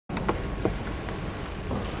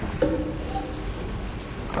Thank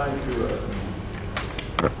you,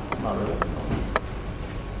 Barrow.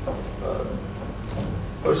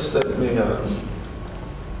 First, let me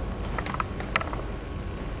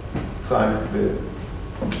thank the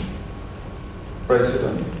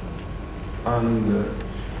President and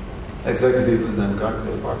Executive of the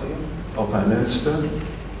Democratic Party, our Prime Minister,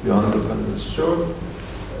 the Honourable Minister,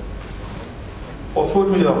 for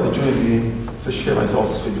affording me the opportunity to share my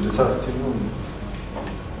thoughts with you this afternoon.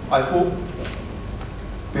 I hope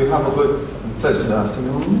you have a good and pleasant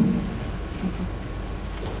afternoon,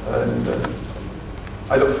 and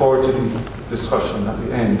I look forward to the discussion at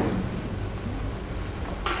the end.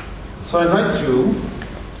 So I invite you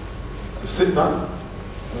to sit back,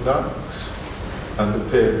 relax, and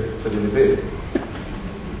prepare for the debate.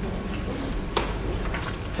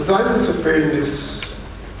 As I was preparing this,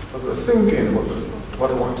 I was thinking about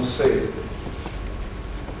what I want to say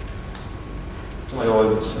to my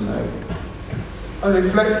audience tonight. I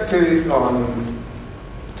reflected on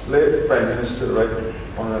late Prime Minister, Right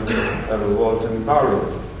Honourable Errol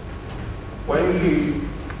Barrow, when he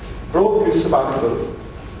broke his sabbatical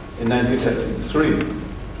in 1973. I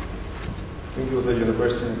think he was at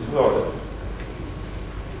university in Florida.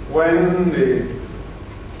 When the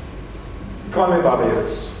economy of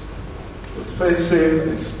Barbados was facing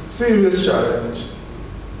a serious challenge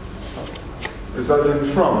resulting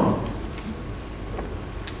from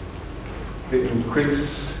the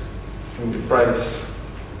increase in the price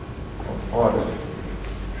of oil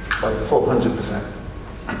by 400%.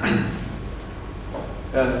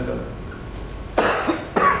 And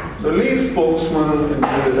the lead spokesman in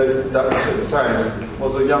that at the time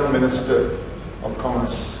was a young minister of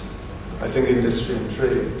commerce, I think industry and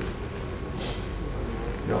trade,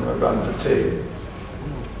 young Honourable Tate.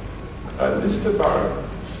 Mr. Barrow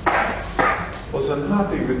was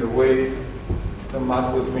unhappy with the way the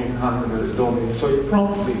matter was being handled with the domain, so he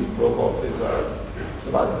promptly broke off his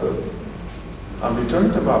sabbatical and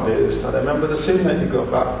returned to Barbados. And I remember the same night he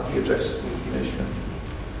got back, he addressed the nation.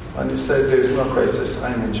 And he said, "There's no crisis,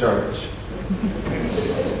 I'm in charge."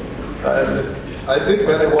 And I think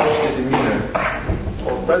when I watched the demeanor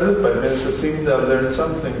of President Prime Minister, seemed to have learned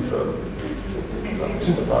something from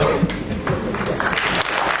Mr. Barrow.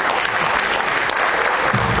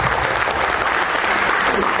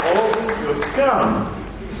 He always looks calm.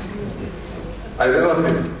 I don't know if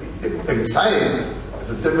it's inside, it's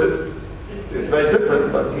very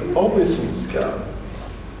different, but he always seems calm.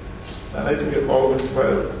 And I think it bodes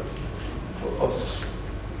well for us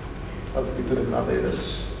as people in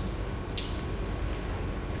Barbados.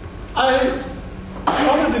 I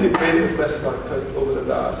followed the debate as best I could over the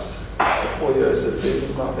last 4 years I've been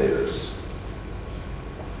in Barbados.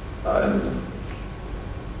 And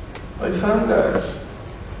I found that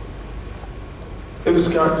it was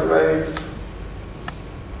characterized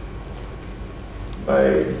by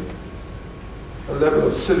a level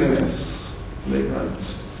of silliness,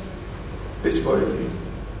 ignorance, which worried me.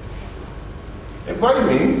 It worried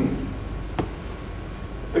me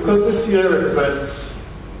because this year represents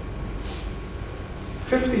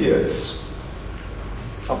 50 years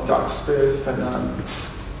of taxpayer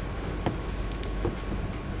finance,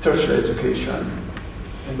 tertiary education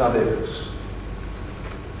in Barbados.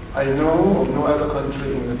 I know of no other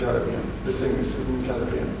country in the Caribbean, this thing is in the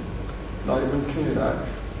Caribbean, not even Trinidad,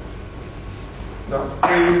 that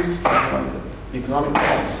pays economic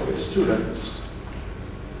costs for its students,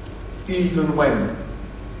 even when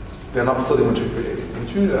they're not fully matriculated. In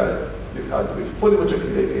Trinidad, you had to be fully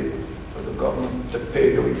matriculated for the government to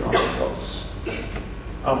pay your economic costs.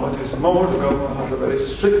 And what is more, the government has a very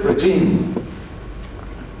strict regime.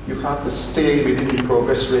 You have to stay within the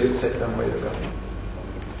progress rate set down by the government.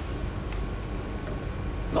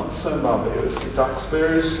 Not so in Barbados. The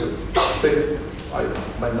taxpayers pay,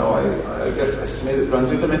 by now I guess estimated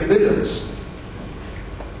runs into many billions.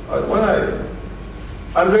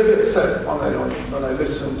 I'm really upset when I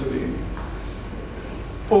listen to the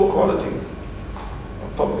poor quality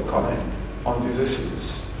of public comment on these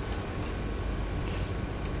issues.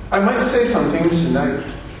 I might say some things tonight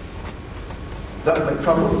that might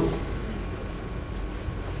trouble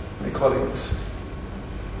my colleagues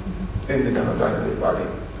in the Democratic Party.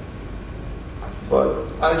 But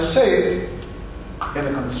I say in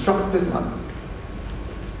a constructive manner.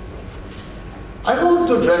 I want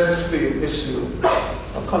to address the issue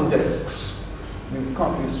of context,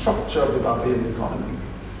 the structure of the Barbadian economy.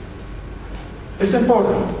 It's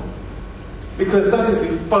important because that is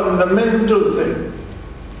the fundamental thing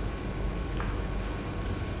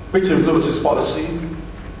which influences policy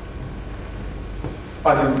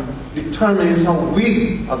and determines how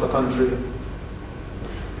we as a country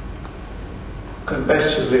can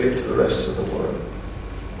best relate to the rest of the world.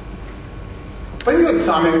 When you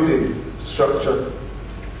examine the structure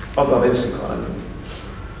of Barbados economy,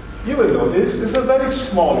 you will notice it's a very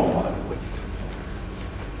small economy.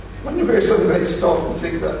 When you hear some great stuff, you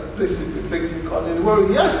think that this is the biggest economy in the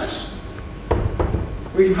world. Yes,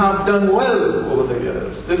 we have done well over the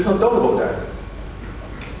years. There's no doubt about that.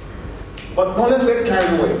 But don't let's get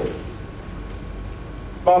carried away.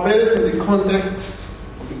 Barbados, in the context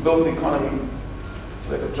of the global economy, is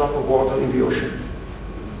like a drop of water in the ocean.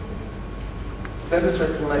 Let us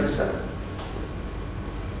recognize that.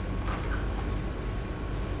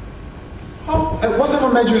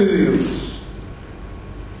 Whatever measure you use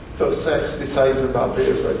to assess the size of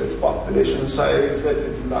Barbados, whether it's population size, whether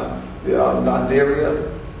it's land area,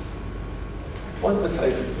 what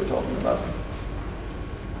size are we talking about?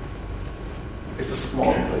 It's a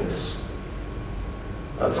small place.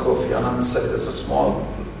 As Kofi Annan said, it's a small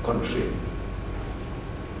country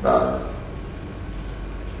that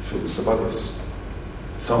shoots above its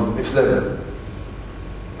level.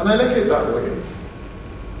 And I like it that way.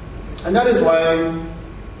 And that is why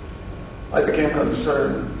I became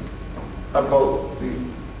concerned about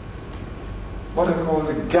what I call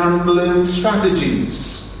the gambling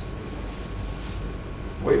strategies,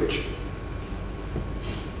 which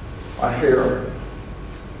I hear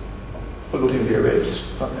polluting the airwaves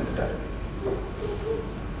from time to time.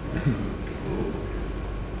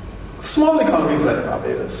 Small economies like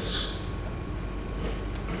Barbados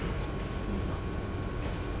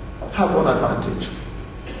have one advantage.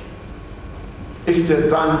 It's the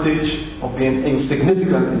advantage of being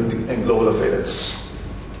insignificant in global affairs,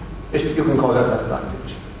 if you can call that an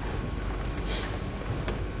advantage.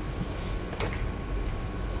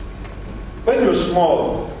 When you're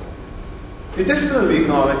small, the discipline of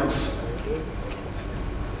economics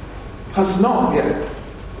has not yet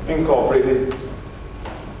incorporated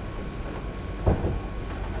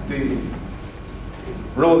the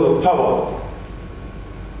role of power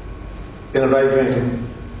in arriving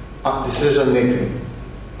at decision making.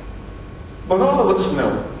 But all of us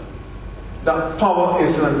know that power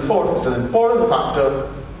is an important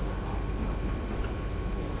factor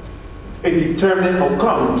in determining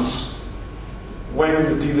outcomes when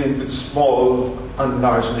you're dealing with small and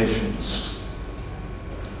large nations.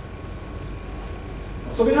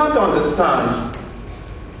 So we have to understand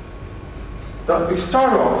that we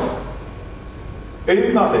start off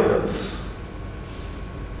in Barbados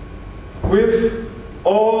with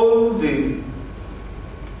all the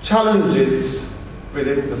challenges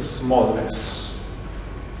within the smallness.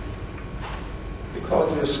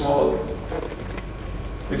 Because we're small,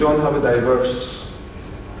 we don't have a diverse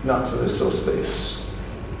natural resource base.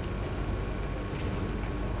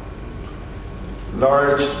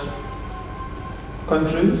 Large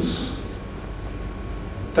countries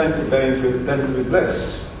tend to benefit, tend to be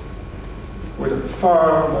blessed with a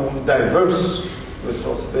far more diverse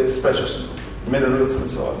resource base, precious minerals and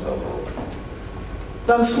so on and so forth,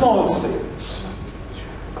 than small states.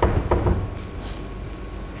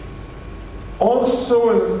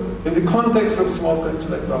 Also, in the context of a small country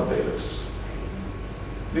like Barbados,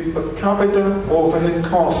 the per capita overhead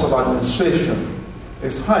cost of administration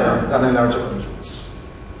is higher than in larger countries,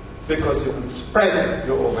 because you can spread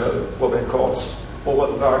your overhead costs over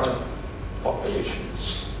larger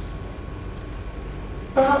populations.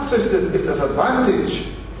 Perhaps if there's advantage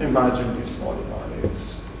in managing these small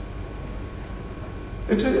economies,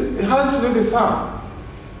 it has to do with the fact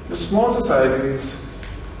the small societies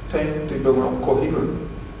tend to be more coherent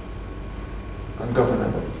and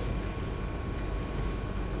governable.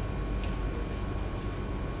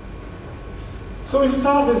 So we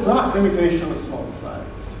start with that limitation of small size.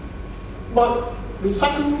 But the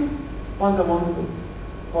second fundamental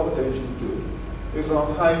qualification too is a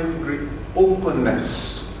high degree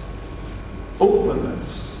openness.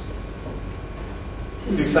 Openness.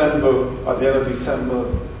 In December, at the end of December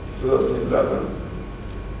 2011,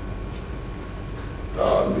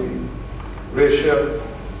 the ratio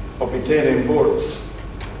of retained imports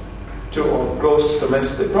to our gross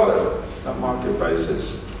domestic product at market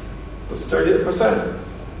prices was 38%.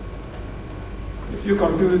 If you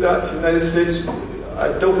compute that for the United States, I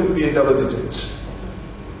doubt it would be in double digits.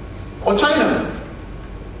 Or China.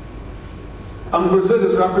 And Brazil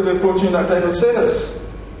is rapidly approaching that type of status.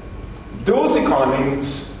 Those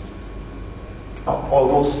economies are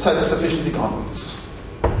almost self-sufficient economies,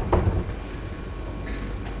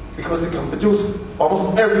 because they can produce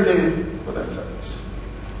almost everything for themselves.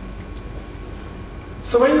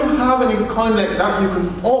 So when you have an economy like that, you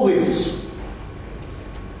can always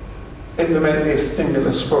implement a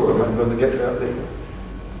stimulus program. I'm going to get there later.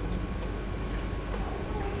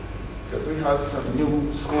 we have some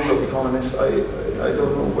new school of economists. I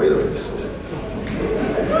don't know where it is.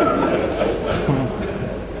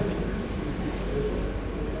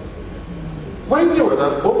 When you are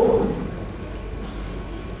that open,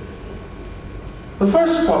 the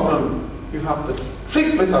first problem you have to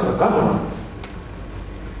treat with as a government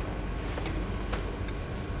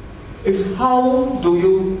is how do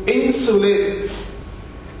you insulate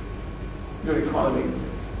your economy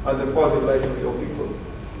and the quality of life of your people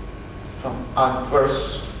from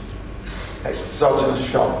adverse exogenous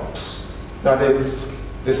shocks, that is,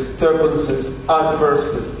 disturbances,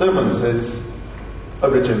 adverse disturbances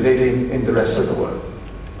originating in the rest of the world.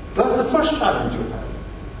 That's the first challenge you have.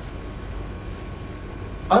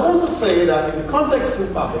 I want to say that in the context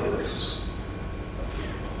of Barbados,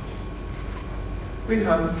 we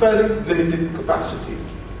have very limited capacity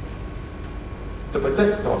to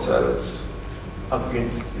protect ourselves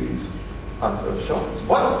against these adverse shocks.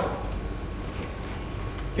 But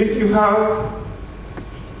if you have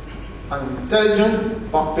an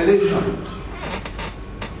intelligent population,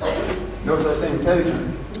 notice I say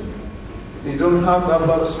intelligent, you don't have to have a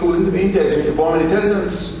lot of schooling to be intelligent, you're born with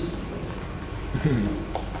intelligence.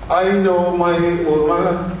 I know my old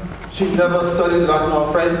mother, she never studied Latin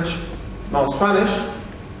or French, nor Spanish,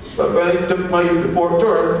 but when I took my report to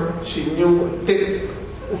her, she knew tick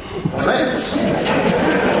on X.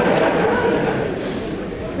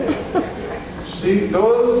 See,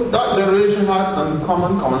 that generation had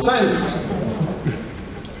uncommon common sense.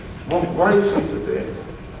 What worries me today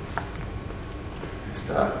is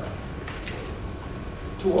that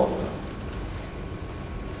too often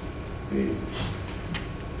the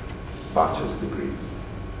bachelor's degree,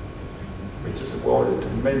 which is awarded to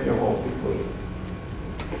many of our people,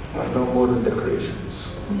 are no more than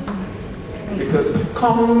decorations. Because they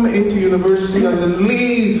come into university and they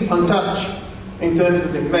leave untouched in terms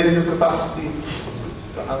of the mental capacity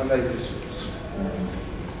to analyze issues.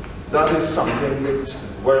 That is something which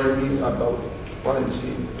is worrying me about what I'm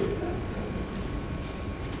seeing today.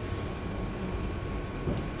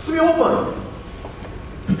 So we open.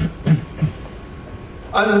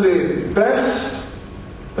 And the best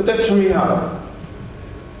protection we have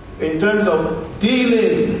in terms of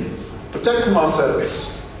protecting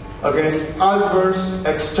ourselves against adverse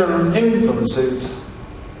external influences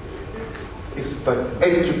is by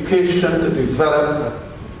education to develop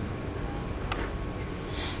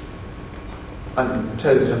an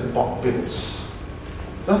intelligent populace.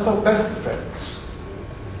 That's our best defense.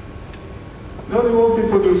 You know, the old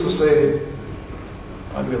people used to say,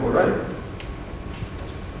 and they were right,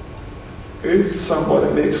 if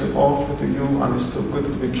somebody makes an offer to you and it's too good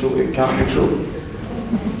to be true, it can't be true.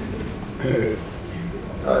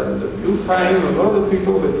 And you find a lot of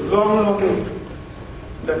people with long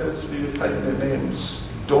letters behind their names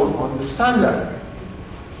don't understand that.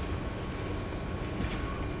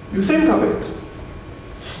 You think of it.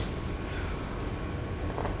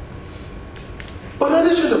 But in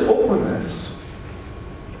addition to openness,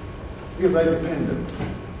 we're very dependent.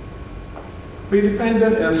 We're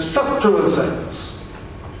dependent in a structural sense.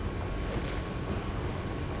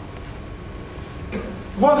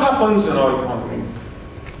 What happens in our economy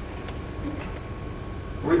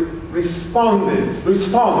responds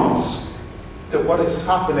to what is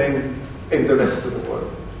happening in the rest of the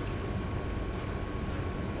world.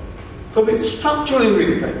 So we're structurally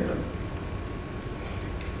we're dependent.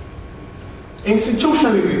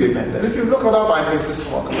 Institutionally we're dependent. If you look at our banking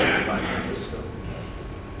system, our commercial banking system,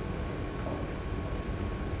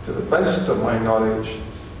 to the best of my knowledge,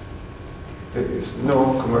 there is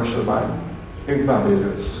no commercial bank in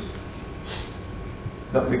Barbados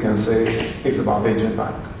that we can say is a Barbadian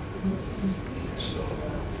bank.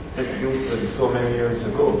 It used to be so many years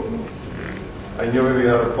ago. I knew we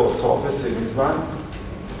had a post office savings bank.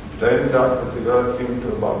 Then that was developed into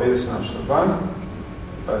the Barbados National Bank,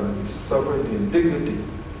 and we suffered the indignity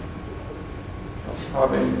of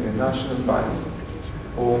having a national bank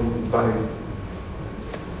owned by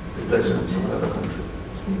the residents of another country.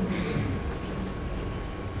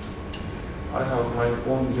 I have my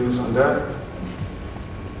own views on that.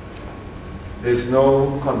 There's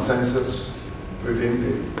no consensus within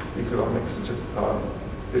the economics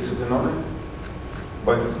discipline on it,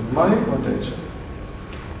 but it's my contention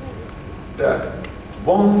that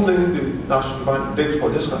one thing the National Bank did for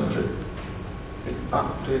this country, it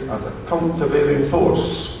acted as a countervailing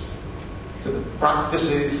force to the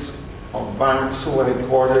practices of banks who are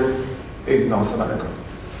headquartered in North America.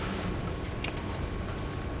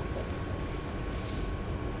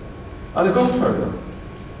 And I go further.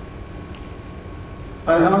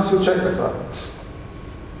 And I ask you to check the facts.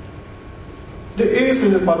 There is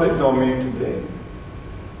in the public domain today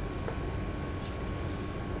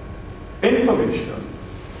information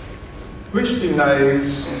which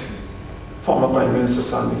denies former Prime Minister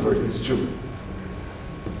Sandiford his due.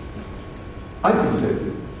 I can tell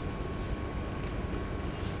you,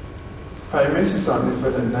 Prime Minister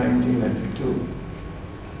Sandiford in 1992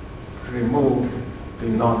 removed the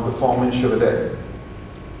non-performing sugar debt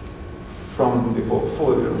from the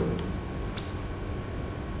portfolio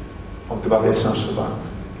of the Barbados National Bank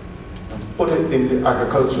and put it in the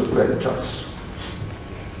Agricultural Credit Trust.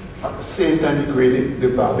 At the same time, he created the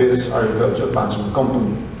Barbados Agricultural Management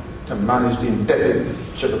Company to manage the indebted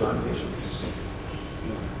sugar plantations.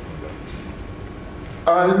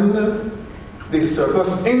 And the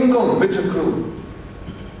surplus income which accrued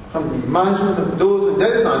from the management of those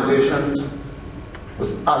indebted plantations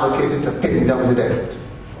was allocated to paying down the debt.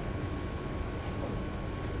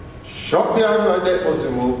 Shortly after the debt was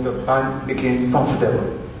removed, the bank became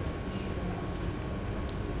profitable.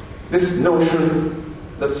 This notion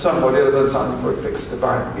that somebody other than Sandiford fixed the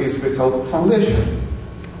bank is without foundation.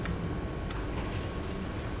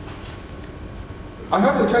 I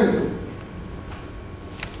have to tell you,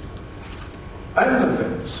 I'm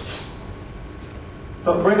convinced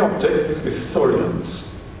that when objective historians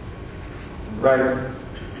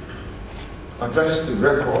address the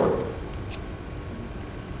record,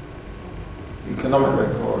 the economic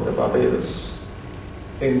record of Barbados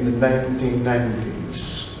in the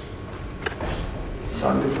 1990s,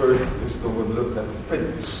 Sandiford is the one looked at the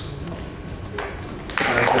prints. And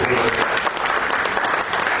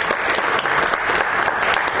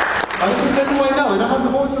I can tell you right now, and I have the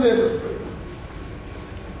whole letter for you.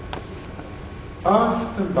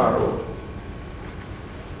 After Barrow,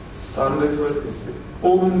 Sandiford is the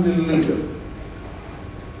only leader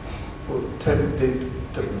who attempted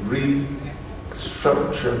to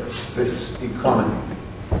restructure this economy.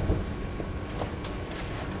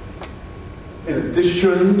 In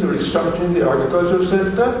addition to restructuring the agricultural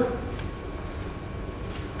sector,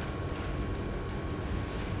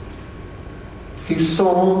 he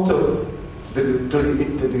saw to the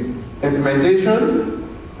implementation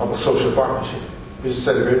of a social partnership, which is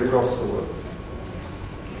celebrated across the world.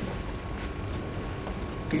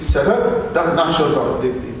 He set up that National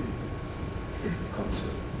Productivity Council.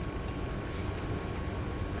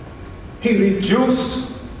 He reduced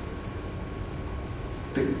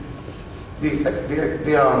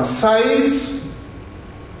the size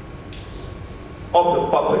of the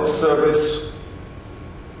public service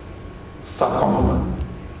staff complement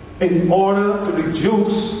in order to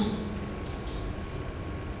reduce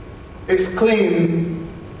its claim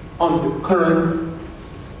on the current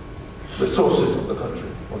resources of the country,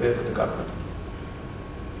 whatever the government.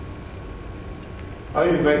 I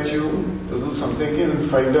invite you to do some thinking and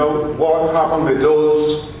find out what happened with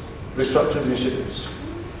those restructuring initiatives.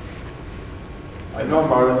 I know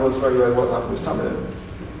Barrow knows very well what happened with some of them.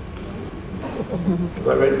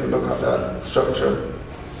 I went to look at that structure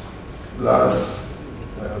last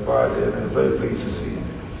Friday, and I'm very pleased to see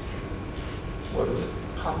what is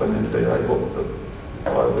happening there. I hope that I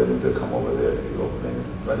will come over there to the opening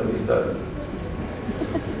when it is done.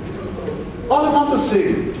 All I want to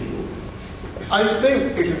say to you, I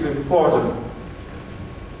think it is important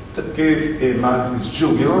to give a man his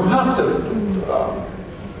due. You don't have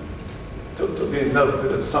to be in love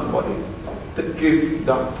with somebody, to give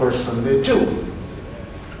that person their due.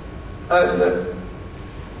 And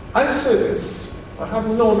I say this, I have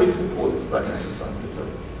no reason to quote Prime Minister Sandiford.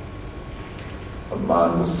 A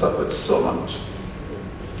man who suffered so much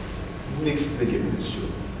needs to be given his due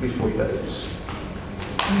before he dies.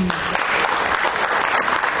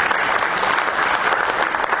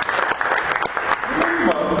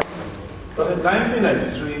 Remember that in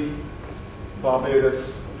 1993,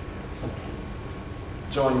 Barbados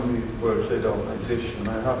joined the World Trade Organization.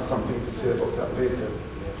 I have something to say about that later.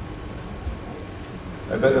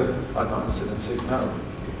 I better advance it and say it now.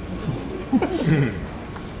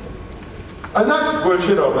 And that World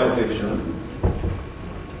Trade Organization,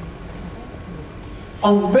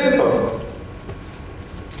 on paper,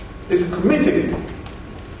 is committed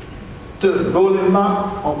to the rolling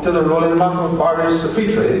map of barriers to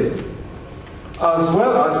free trade, as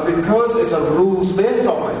well as because it's a rules-based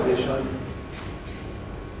organization,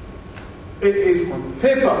 it is on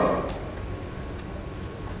paper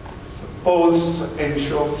supposed to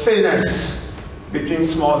ensure fairness between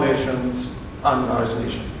small nations and large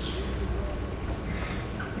nations.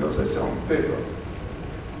 Notice I say on paper.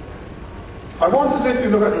 I want to say, if you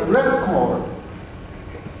look at the record,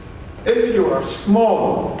 if you are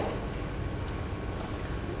small,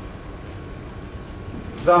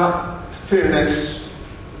 that fairness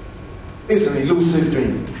is an elusive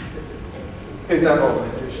dream in that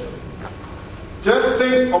organization. Just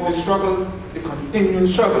think of the struggle, the continuing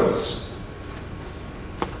struggles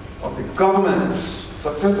of the governments,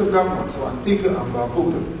 successive governments of Antigua and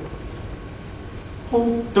Barbuda,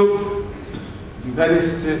 who took the United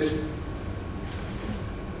States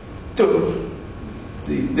to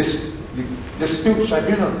the dispute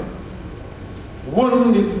tribunal,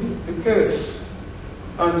 won the case,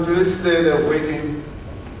 and to this day they're waiting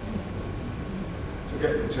to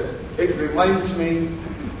get the check. It reminds me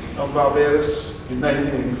of Barbados in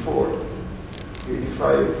 1984,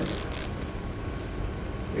 85,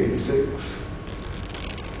 86.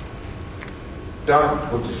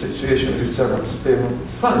 That was the situation with severance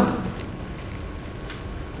payments fund.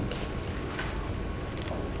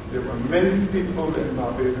 There were many people in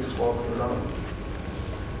Barbados walking around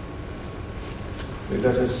with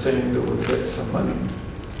letters saying they would get some money,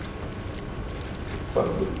 but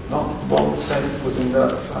not 1 cent was in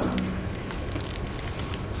that fund.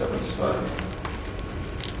 Severance fund,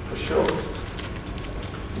 for sure,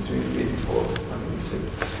 between 84 and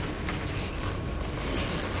 86.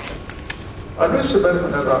 I wish the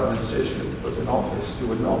benefit of that administration was in office, you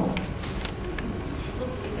would know.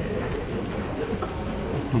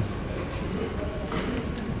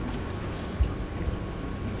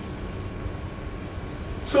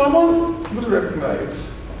 So I want you to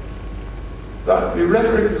recognize that the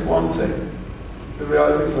rhetoric is one thing, the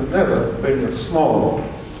realities are never when you're small.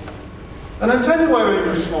 And I'll tell you why when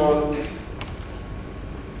you're small,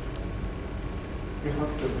 you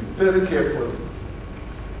have to be very careful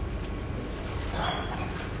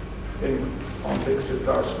in conflicts with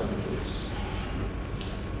large countries.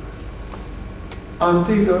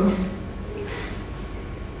 Antigua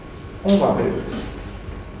or Barbados,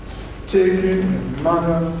 taking a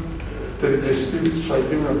matter to the dispute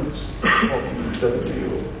tribunals of the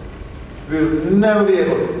WTO, will never be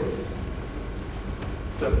able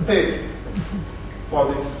to pay for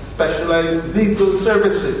the specialized legal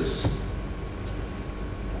services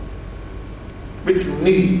which you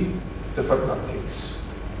need to fight that case.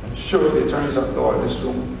 I'm sure the attorneys at law in this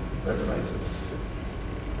room recognize this.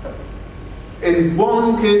 In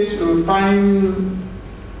one case, you'll find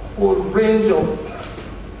a whole range of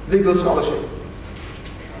legal scholarship,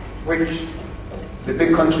 which the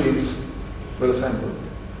big countries will assemble.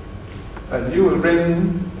 And you will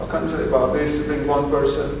bring a country like Barbados, you bring one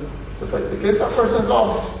person to fight the case, that person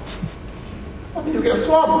lost. I mean, you get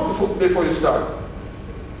swamped before you start.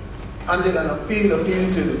 And then an appeal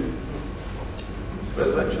to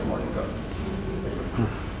presidential monitor.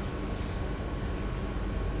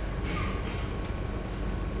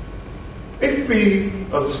 If we,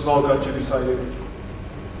 as a small country, decided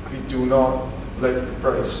we do not like the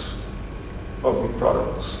price of the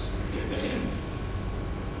products,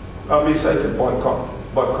 and we decide to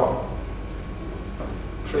boycott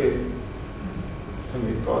trade in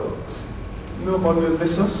the products, nobody will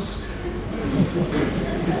miss us.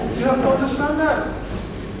 You have to understand that.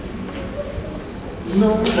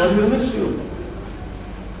 Nobody will miss you.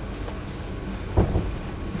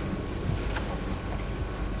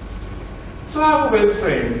 So I have a way of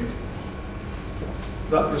saying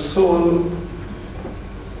that the sole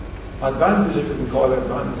advantage, if you can call it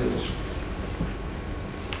advantage,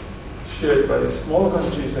 shared by small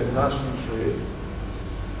countries in national trade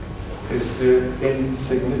is their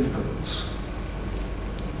insignificance.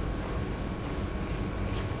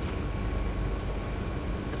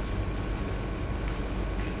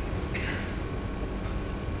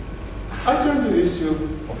 I turn to the issue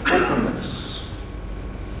of openness.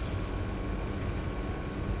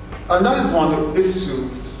 And that is one of the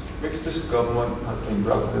issues which this government has been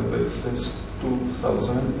grappling with since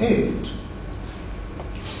 2008.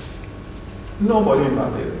 Nobody in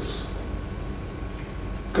Barbados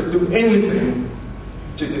could do anything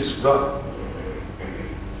to disrupt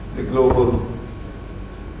the global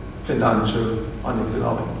financial and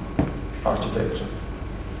economic architecture.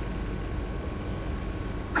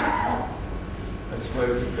 I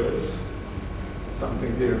smile because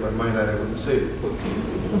something there in my mind that I wouldn't say.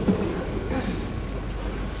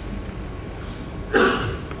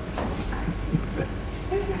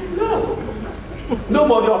 No.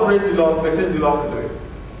 Nobody operates the law within the law today.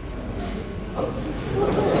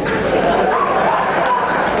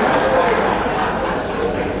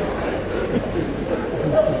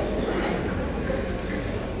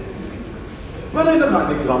 When I look at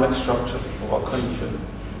the economic structure of our country,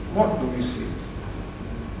 what do we see?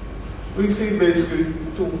 We see basically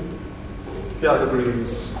two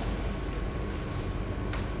categories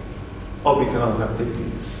of economic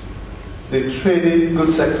activities. The trading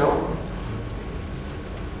goods sector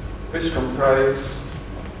which comprise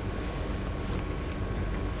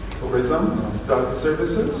tourism, hospitality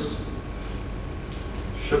services,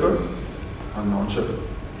 sugar and non-sugar,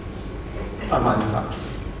 and manufacturing.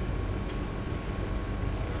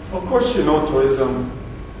 Of course, you know tourism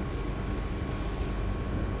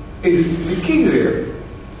is the key there.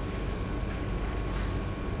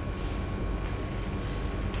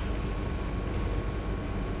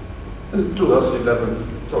 In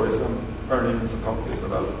 2011, tourism earnings accounted for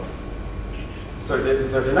about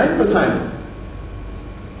 38% to 39%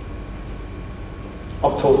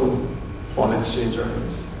 of total foreign exchange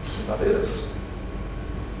earnings in Barbados.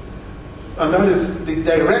 And that is the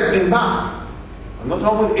direct impact. I'm not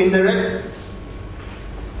talking about indirect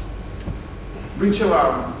reach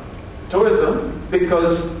of tourism,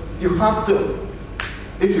 because you have to,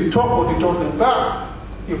 if you talk about the total impact,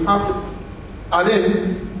 you have to add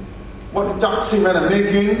in what the taximen are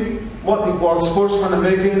making, what the water sportsmen are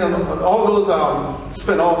making, and all those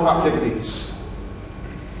spin-off activities.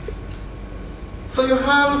 So you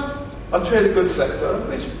have a trade goods sector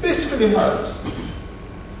which basically has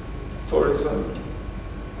tourism,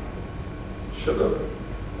 sugar,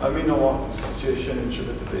 and we know what the situation in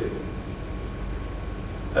sugar today.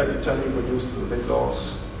 Every time you produce a big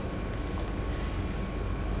loss.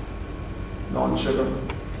 Non-sugar.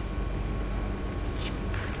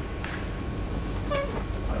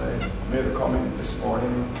 I made a comment this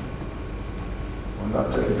morning on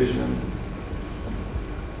that television.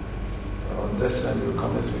 This time will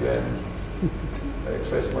come as we end. I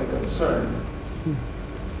expressed my concern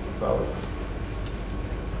about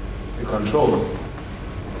the control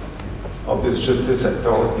of the distributed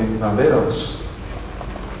sector in Barbados.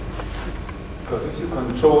 Because if you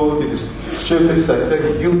control the distributed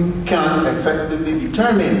sector, you can effectively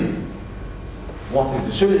determine what is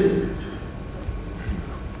distributed.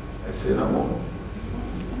 Let's say no more.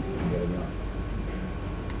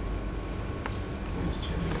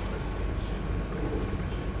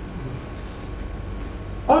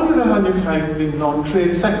 On the other hand, you find the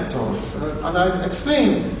non-trade sectors, and I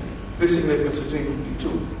explained the significance between the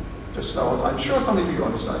two just now. I'm sure some of you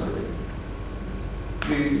understand it.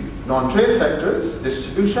 The non-trade sectors,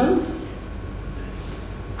 distribution,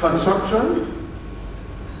 construction,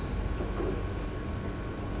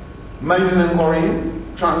 mining and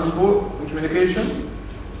quarrying, transport and communication,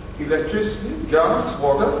 electricity, gas,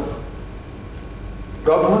 water,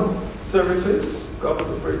 government services.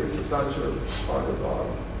 Government is a very substantial part of our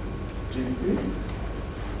GDP,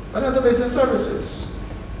 and other basic services.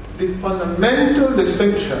 The fundamental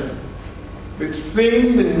distinction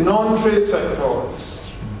between the non-trade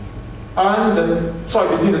sectors and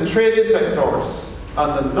between the traded sectors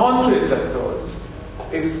and the non-trade sectors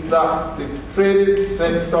is that the traded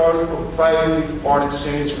sectors provide the foreign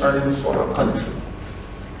exchange earnings for our country.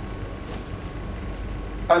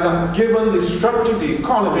 And that given the structure of the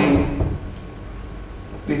economy,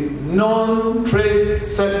 the non-trade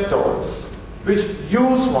sectors which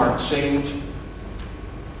use foreign exchange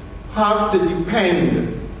have to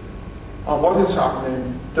depend on what is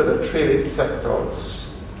happening to the traded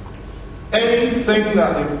sectors. Anything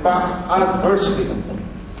that impacts adversely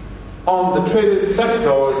on the traded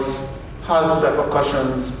sectors has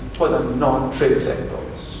repercussions for the non-trade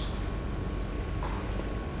sectors.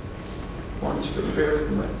 I want you to bear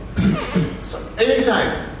in mind. So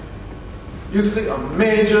anytime you see a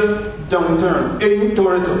major downturn in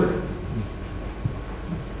tourism,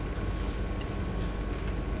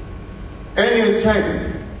 any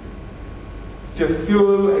attempt to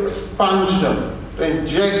fuel expansion, to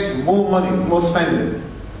inject more money, more spending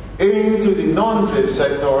into the non-trade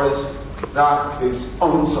sectors, that is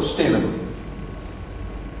unsustainable.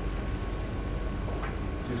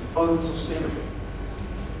 It is unsustainable.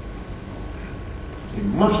 There's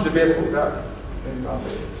much debate about that in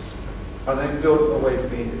Barbados. And I don't know why it's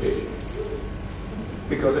being debated.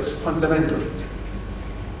 Because it's fundamental.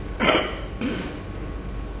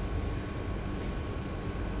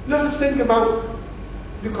 Let us think about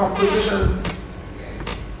the composition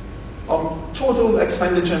of total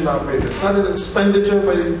expenditure in Barbados. That is expenditure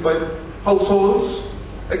by households,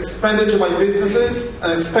 expenditure by businesses,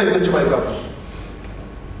 and expenditure by government.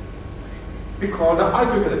 We call that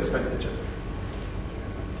aggregate expenditure.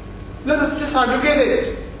 Let us disaggregate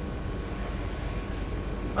it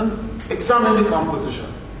and examine the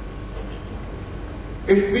composition.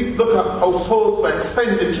 If we look at households by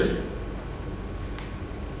expenditure,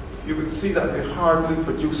 you will see that we're hardly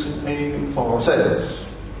producing anything for ourselves.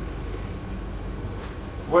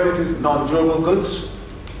 Where it is non-durable goods,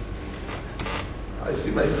 I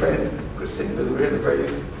see my friend Christine is wearing a very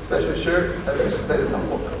special shirt, that is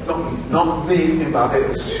not made in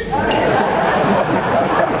Barbados.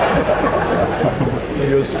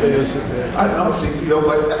 I'm not saying you,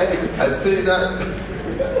 but I'd say that,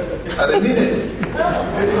 and I mean it.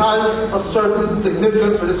 It has a certain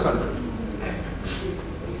significance for this country.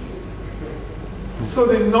 So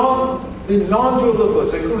the non-durable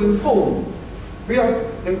goods, including food, we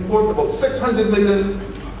have imported about $600 million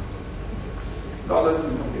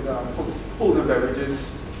in food and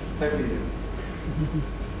beverages every year.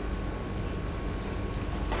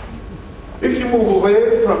 If you move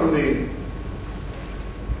away from the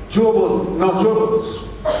durable, non-durables,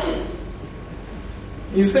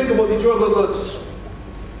 you think about the durable goods,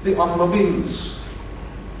 the automobiles,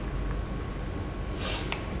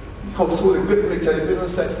 household equipment, television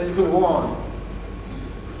sets, and you can go on.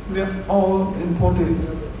 They're all imported.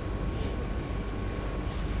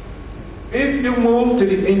 If you move to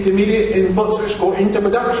the intermediate inputs which go into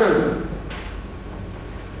production,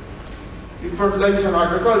 the fertilizer and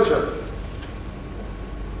agriculture,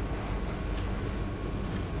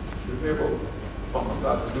 you hear about, oh my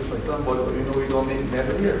God, produced by somebody, but you know we don't make it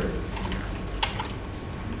every year.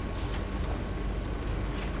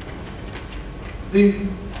 The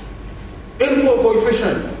import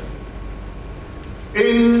coefficient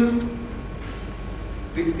in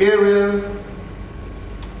the area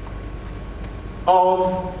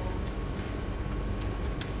of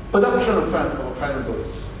production of final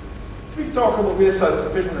goods. We talk about we are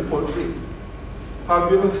self-sufficient in poultry.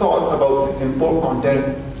 Have you ever thought about the import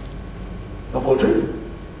content of poultry?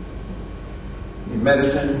 The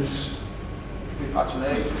medicines, the hatching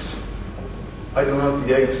eggs. I don't know if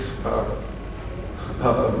the eggs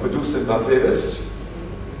are produced in Barbados.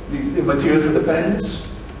 The material for the pens,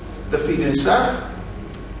 the feeding staff.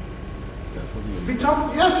 We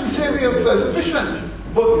talk, yes, we say we are self-sufficient,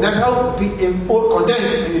 but not how the import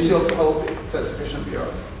content, and you see how self-sufficient we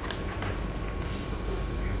are.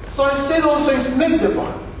 So I say those things to make the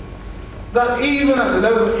point that even at the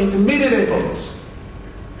level of intermediate imports,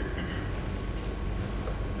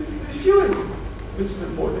 the fuel which is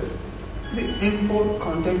imported, the import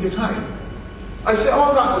content is high. I say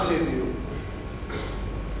all that to say to you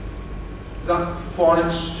that foreign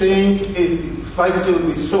exchange is the vital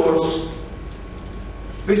resource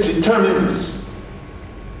which determines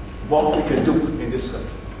what we can do in this country.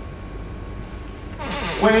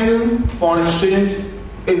 When foreign exchange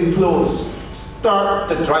inflows start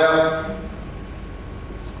to dry up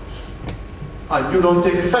and you don't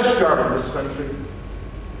take fresh care of this country,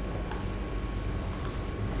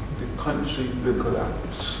 the country will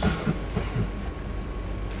collapse.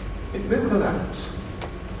 It will collapse.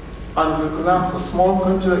 And will collapse. A small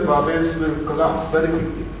country like Barbados will collapse very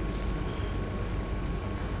quickly.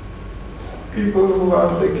 People who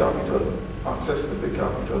have big capital, access to big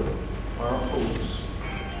capital, are fools.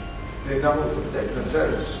 They know how to protect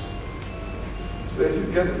themselves. So if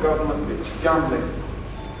you get a government which is gambling,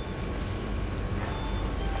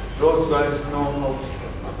 those guys know how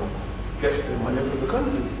to get the money from the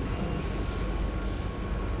country.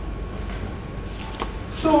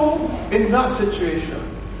 So, in that situation,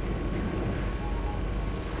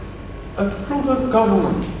 a prudent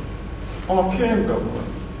government or caring government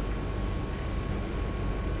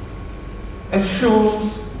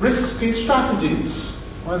eschews risky strategies.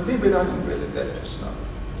 Well, they will not integrated that just now.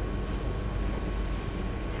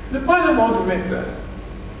 The point I want to make there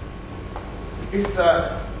is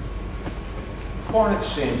that foreign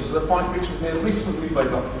exchange is a point which was made recently by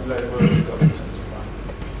Dr. Barrow.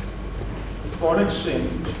 Foreign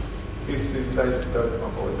exchange is the lifeblood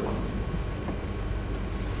of our economy.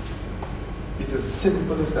 It is as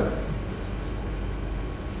simple as that.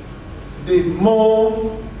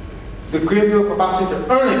 The greater your capacity to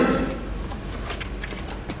earn it,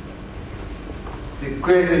 the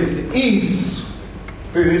greater is the ease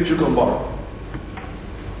with which you can borrow.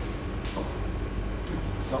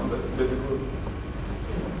 Sounds like biblical.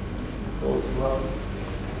 Those who have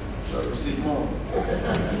receive more.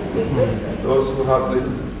 Those who have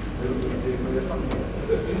little take away from you.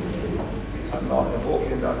 I'm not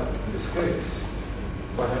invoking that in this case,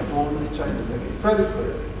 but I'm only trying to make it very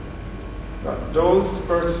clear that those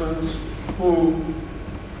persons who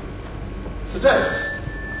suggest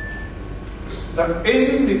that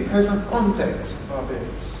in the present context of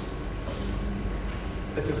Barbados,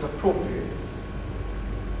 it is appropriate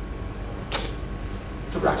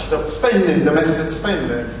to ratchet up spending, domestic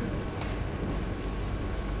spending,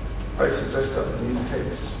 I suggest that in the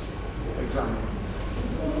case examine.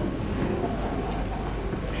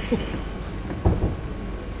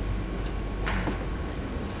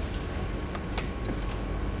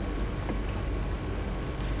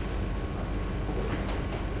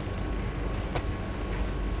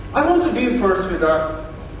 I want to deal first with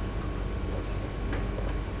that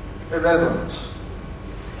irrelevance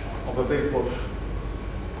of a big push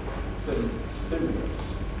stimulus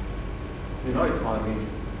in our economy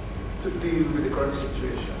to deal with the current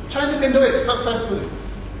situation. China can do it successfully.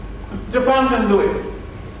 Japan can do it.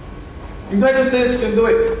 The United States can do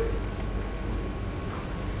it.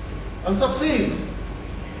 And succeed.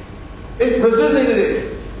 If Brazil did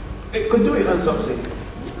it, it could do it and succeed.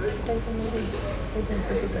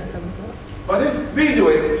 But if we do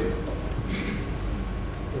it,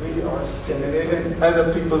 we are stimulating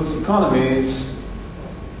other people's economies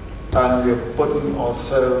and we are putting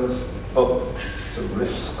ourselves up to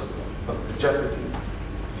risk, up to jeopardy.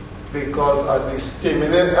 Because as we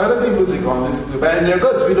stimulate other people's economies to buy their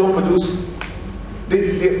goods, we don't produce the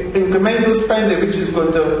incremental spending which is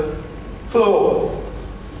going to flow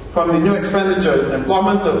from the new expenditure and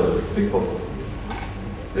employment of people.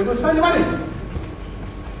 They will spend the money.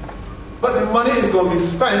 But the money is going to be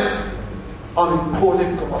spent on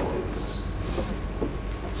imported commodities.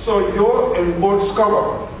 So your imports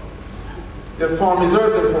cover, your foreign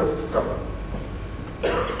reserve imports cover.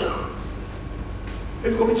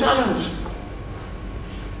 It's going to be challenged.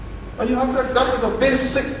 And you have to, that is a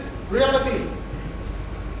basic reality.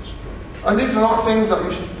 And these are not things that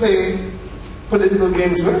you should play political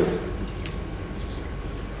games with.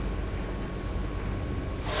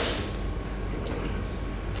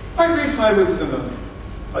 Quite recently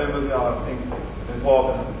I was involved in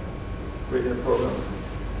a radio program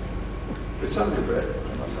with Sunday bread,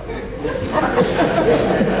 I must say.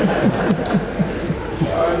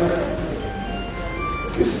 And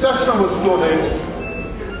the suggestion was floated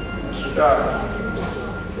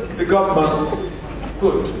that the government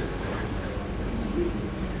could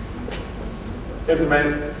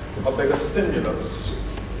implement a bigger stimulus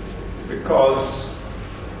because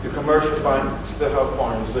the commercial banks still have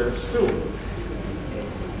foreign reserves too.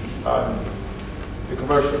 The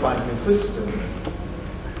commercial banking system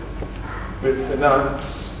will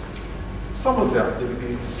finance some of the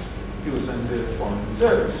activities using the foreign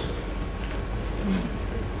reserves.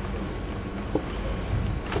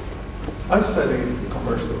 I studied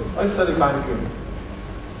commercial, I studied banking.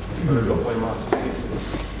 I got my master's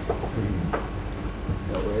thesis.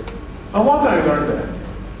 And what I learned then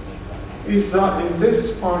is that in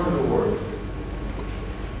this part of the world,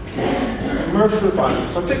 commercial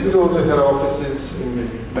banks, particularly those that have offices in the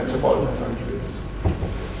metropolitan countries,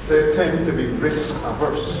 they tend to be risk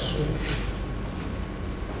averse.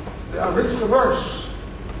 They are risk averse.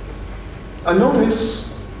 And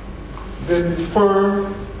notice they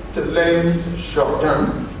prefer to lend short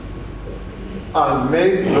term and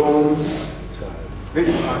make loans which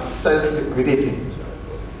are self-liquidating.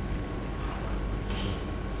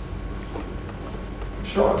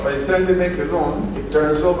 Sure, by the time they make a loan, it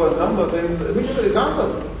turns over a number of things. Let me give you an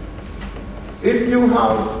example. If you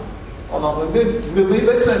have an automobile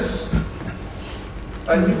business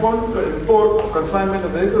and you want to import consignment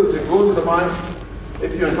of vehicles, you go to the bank,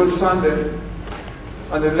 if you're in good standing,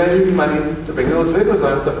 and they lend you money to bring those vehicles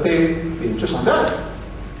out to pay the interest on that.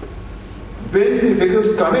 When the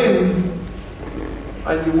vehicles come in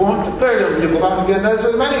and you want to clear them, you go back and get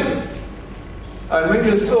that money. And when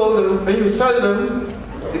you sell them,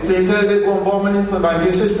 the clientele they go and borrow money from the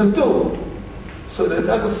banking system too. So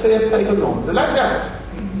that's a safe type of loan. They like that.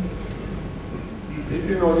 If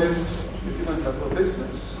you know this, if you can set up a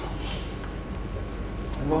business,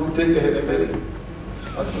 I'm going to take a hit and belly.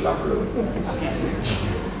 That's collateral.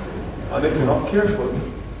 And if you're not careful,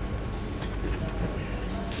 and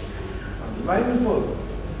be mindful,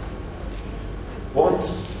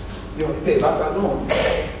 once you pay back that loan,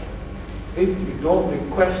 if you don't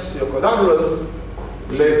request your collateral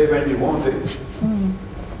later when you want it, you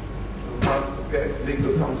have to get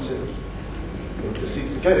legal counsel. You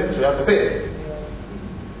proceed to get it, so you have to pay it.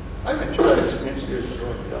 I went through that experience years ago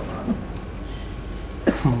with a young man.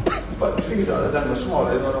 But the fees at the time were small,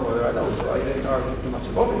 I don't know whether I know, so I didn't argue too much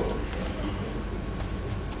about it.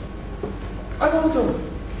 I want to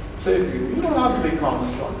say to you, you don't have to be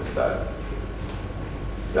economists to understand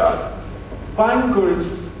that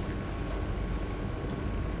bankers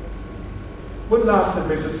wouldn't last in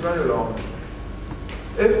business very long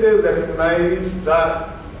if they recognize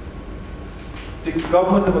that the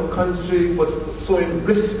government of a country was pursuing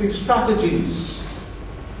risky strategies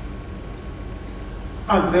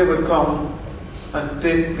and they would come and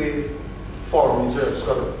take the foreign reserves,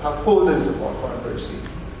 got to have holdings of foreign currency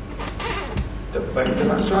to benefit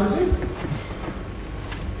that strategy.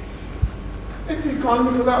 If the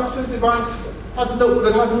economy collapses, the banks had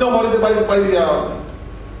no money to buy the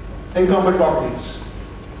incumbent properties.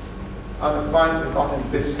 And the bank is not in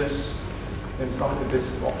business, it's not in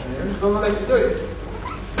business of auctioneers, don't like to do it.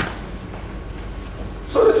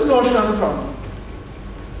 So this notion from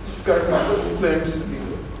this guy who claims to be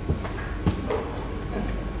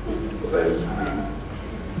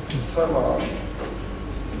somehow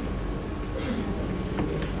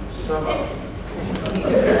I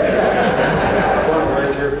want to be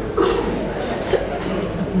very careful.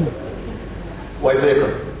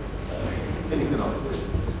 Wiseacre in economics.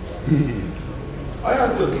 I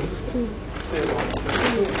had to say one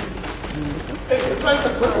thing. Hey,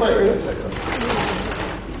 wait a second.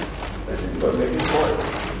 I said, you've got to make it short.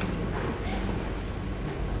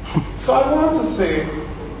 So I want to say,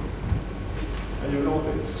 and you know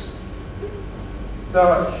this,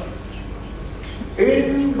 that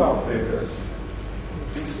in Barbados,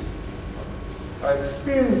 I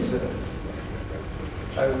experienced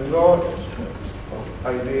a lot of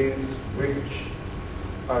ideas which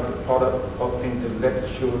are the product of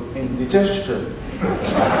intellectual indigestion.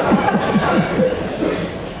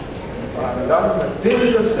 And that is a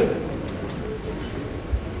dangerous thing.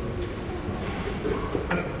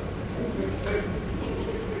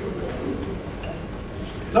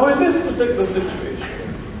 Now in this particular situation,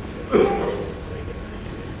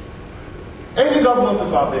 any government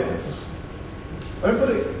of Barbados, let me put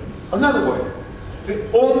it another way, the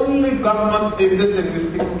only government in this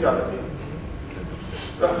linguistic academy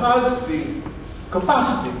that has the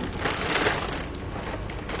capacity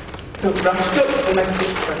to restrict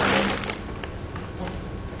electric spending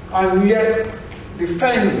and yet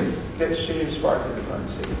defend the exchange part of the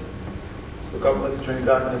currency. It's the government of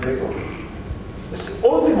Trinidad and Tobago. It's the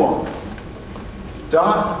only one.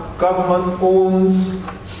 That government owns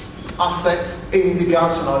assets in the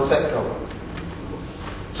gas and oil sector.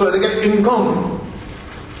 So they get income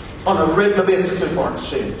on a regular basis in foreign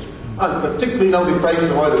exchange. And particularly now the price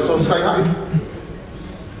of oil is so sky high.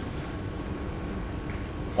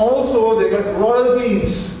 Also, they get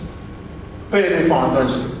royalties paid in foreign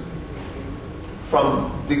currency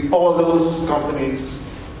from all those companies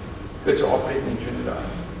which are operating in Trinidad.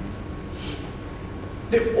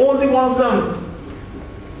 The only one of them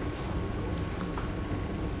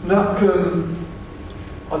that can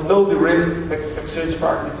allow the rate exchange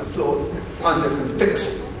party to float and they can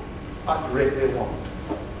fix it at the rate they want.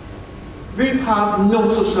 We have no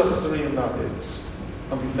such luxury in Barbados,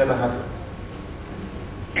 and we've never had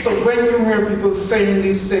it. So when you hear people saying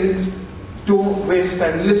these things, don't waste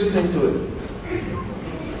time listening to it.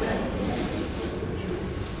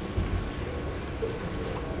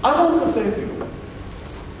 I want to say to you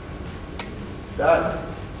that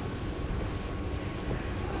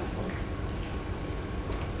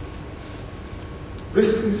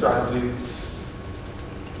risky strategies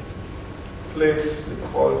place the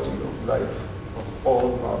quality of life of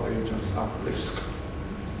all Barbadians at risk.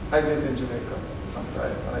 I lived in Jamaica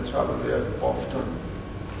sometime and I traveled there often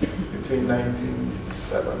between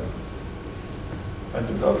 1997 and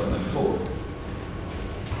 2004.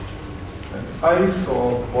 And I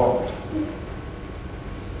saw what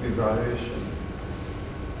the variation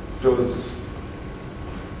does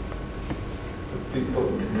to people,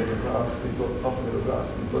 middle class people, not middle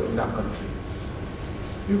class people in that country.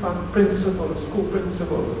 You have principals, school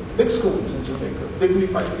principals, big schools in Jamaica,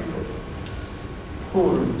 dignified people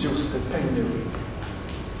who are reduced to penury.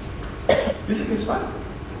 You think it's fine?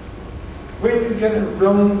 When you get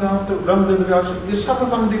round after round of devaluation, you suffer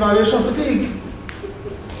from devaluation fatigue.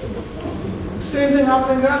 Same thing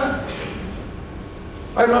happened in Ghana.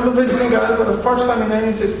 I remember visiting Ghana for the first time in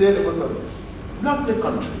 1968. It was a lovely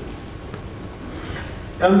country.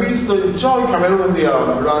 And we used to enjoy coming when they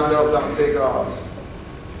ran up that big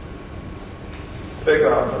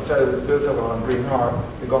hotel was built up on Green Heart.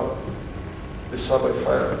 They got destroyed by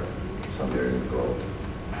fire some years ago.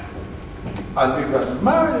 And we got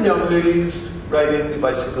married young ladies riding the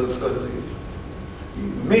bicycles because the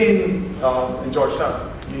main in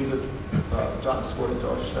Georgetown, music transport in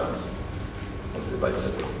Georgetown was the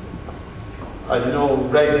bicycle. And you know,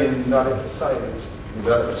 riding that exercise, you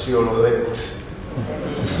got to see all the legs.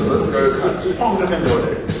 So those girls had strong looking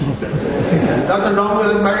legs. He said, nothing wrong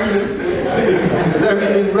with it, married them. There's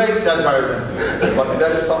everything right that married them. But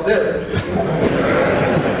that is not there.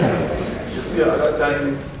 You see, at that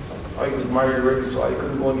time, I was married already, so I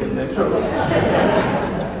couldn't go and get in any trouble.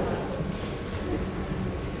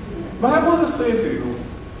 But I want to say to you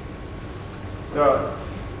that,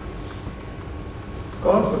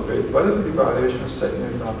 God forbid, whether the devaluation is setting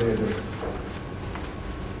in Barbados,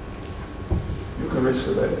 you can risk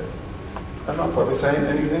it. I'm not prophesying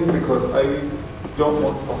anything because I don't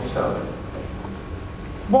want to prophesy.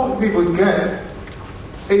 What we would get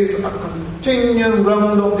is a continuing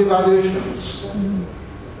round of devaluations.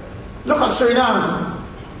 Look at Suriname.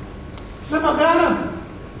 Look at Ghana.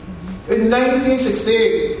 In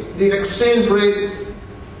 1968, the exchange rate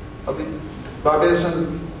of the Barbados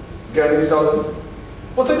and Ghanaian dollar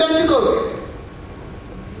was identical.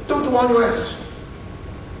 2 to 1 US.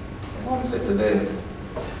 What is it today?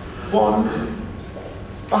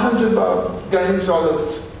 100 Ghanaian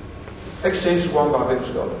dollars exchanged to 1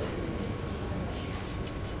 Barbados dollar.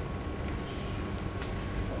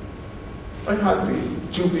 I had the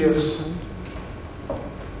dubious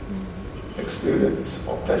experience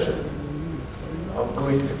or pleasure of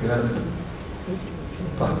going to Ghana,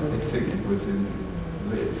 but I think it was in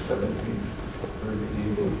the late 70s, early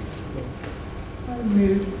 80s.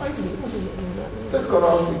 I just got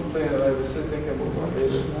off the plane and I was thinking about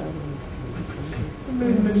Barbados. I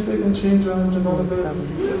made a mistake and changed around to another bit.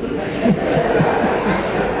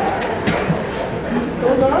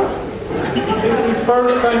 Don't laugh. It's the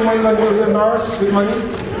first time my life was embarrassed with money.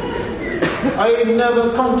 I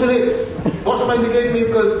never counted it. Watch my gave me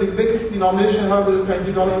because the biggest denomination I have is a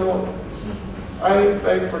 $20 note. I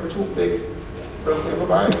begged for 2 big brown paper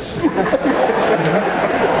bags.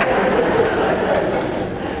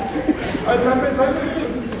 I remember it right.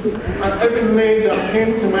 And every maid that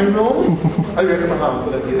came to my room, I gave them a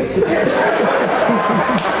handful of years.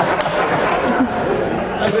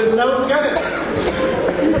 I will never forget it.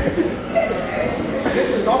 This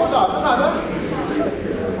is not another.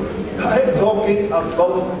 I'm talking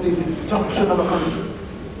about the junction of a country.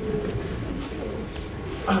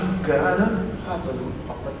 And Ghana has a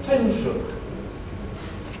potential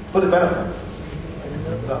for development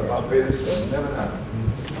that Barbados will never have.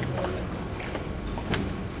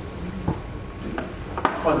 The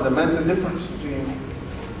fundamental difference between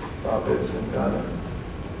Barbados and Ghana.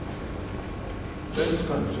 This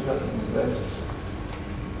country has invested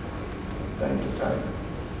time to time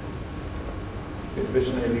with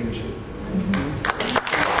visionary leadership.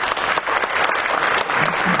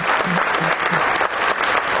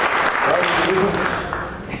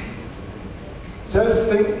 Just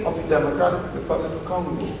think of the Democratic Republic of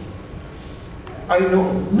Congo. I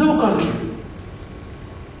know no country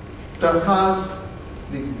that has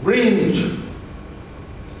the range,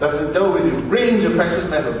 that's endowed with the range of precious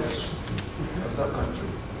metals as that country.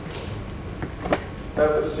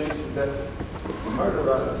 Ever since the death of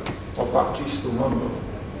murderer or Baptiste Lumumba,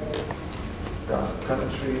 the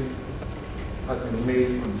country has been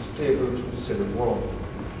made unstable through civil war.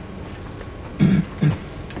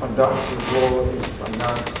 And that civil war is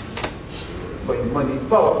financed by money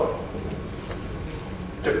power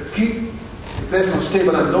to keep the place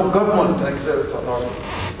unstable and no government can exert its authority.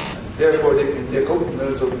 And therefore they can take out the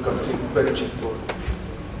mills of the country very cheap gold.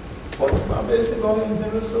 But Barbados is going in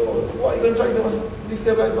there, so what are you going to try to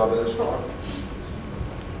destabilize Barbados for?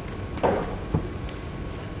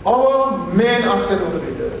 Our main asset over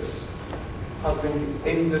the years has been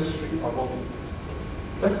the industry of oil.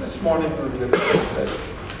 That's this morning when the president said,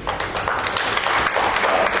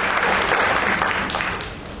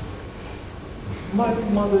 my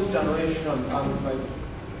mother's generation and my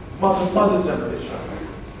mother's generation,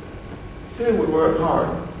 they would work hard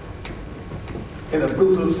in a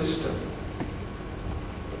brutal system.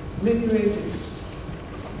 Mid-80s.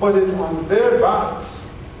 But it's on their backs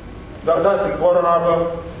that the Water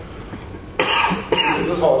Harbour, this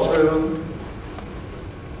is Hospital,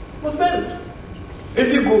 was built.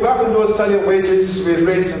 If you go back and do a study of wages with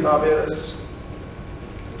rates in Barbados,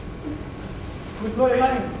 we blow your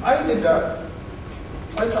mind. I did that.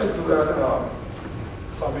 I tried to do that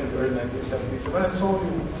somewhere in the early 1970s. When I saw the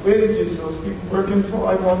wages those people working for,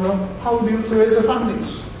 I wonder, how do you raise their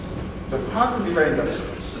families? They had to be very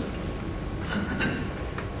industrious.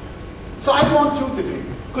 So I want you to be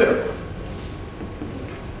clear.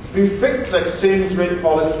 The fixed exchange rate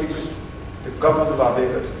policy which the government of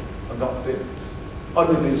Barbados adopted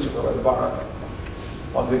under the leadership of Barrow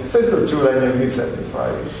on the 5th of July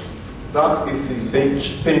 1975, that is the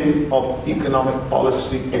linchpin of economic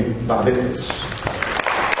policy in Barbados.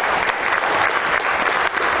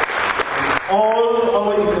 All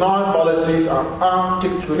our economic policies are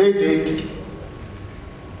articulated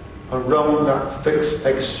around that fixed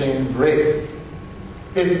exchange rate.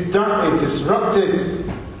 If that is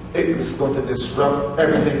disrupted, it is going to disrupt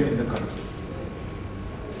everything in the country.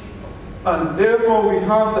 And therefore we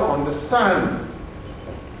have to understand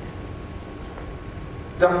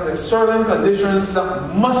that there are certain conditions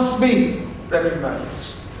that must be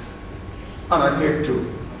recognized and adhered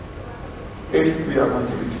to if we are going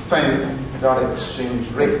to defend that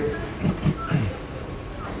exchange rate.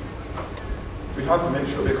 We have to make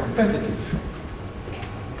sure we're competitive.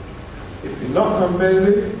 If we're not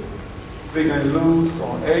competitive, we're going to lose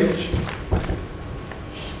on edge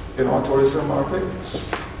in our tourism markets.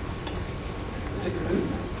 Particularly,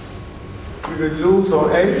 we will lose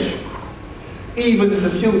our edge even in the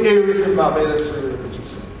few areas in Barbados where we're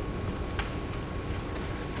producing.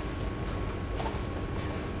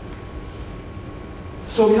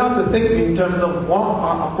 So we have to think in terms of what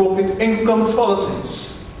are appropriate incomes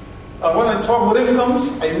policies. And when I talk about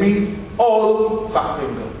incomes, I mean all fact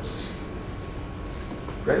incomes.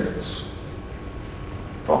 Rents,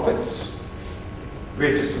 profits,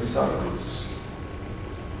 wages and salaries.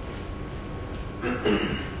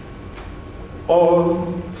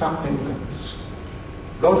 All fact incomes.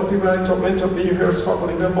 A lot of people when I talk about being here as fact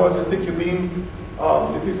income boys, I think you mean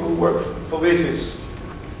the people who work for wages.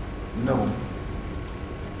 No.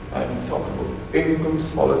 I'm talking about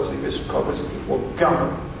incomes policy which covers the whole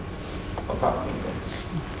gamut of fact incomes.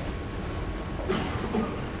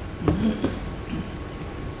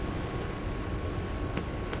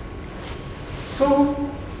 So,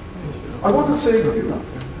 I want to say to you,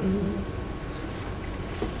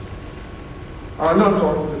 I'm not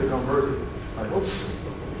talking to the converted, I hope so,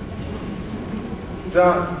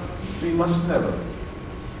 that we must never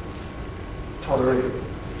tolerate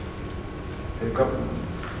a government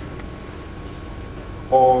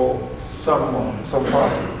or someone, some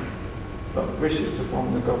party that wishes to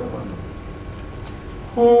form the government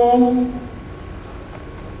who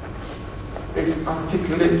is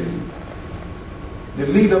articulating, the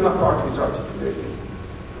leader of that party is articulating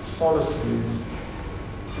policies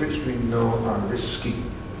which we know are risky.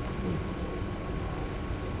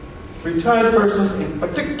 Retired persons in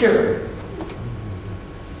particular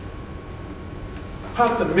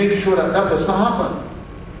have to make sure that that does not happen.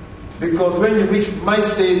 Because when you reach my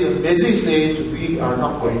stage, a busy stage, we are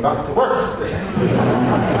not going back to work. I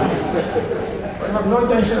have no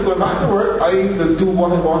intention of going back to work. I will do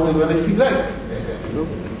what I want to do when I feel like.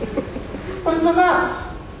 What is that?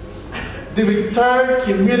 The retired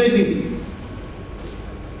community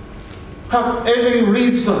have every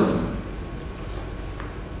reason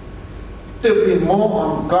to be more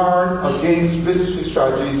on guard against risky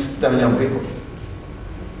strategies than young people.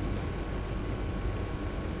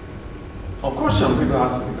 Of course, young people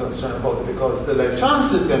have to be concerned about it because the life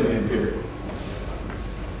chances can be impaired.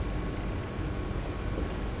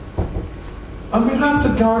 And we have to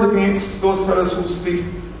guard against those fellows who speak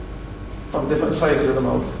from different sides of the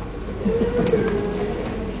mouth.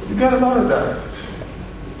 You get a lot of that.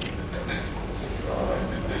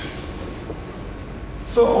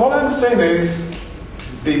 So all I'm saying is,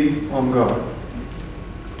 be on guard.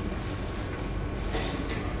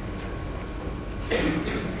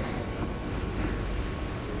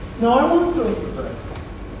 Now I want to emphasize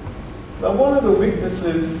that one of the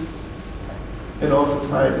weaknesses in our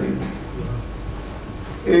society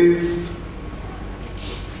is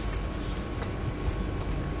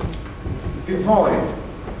the void,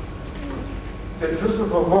 the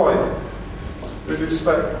existence of a void with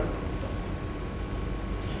respect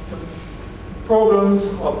to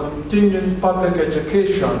programs of continuing public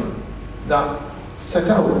education that set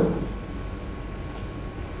out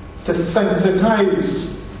to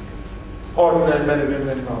sensitize ordinary men and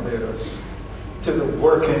women in Barbados to the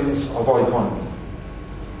workings of our economy.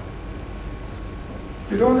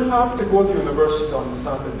 You don't have to go to university to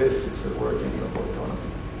understand the basics of the workings of our economy.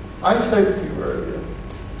 I said to you earlier,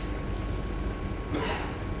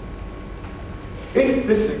 if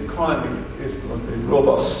this economy is going to be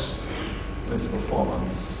robust in its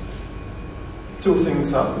performance, two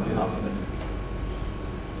things have to be happening.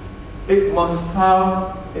 It must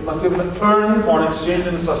be able to earn foreign exchange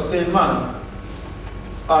in a sustained manner.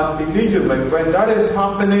 And believe me, when that is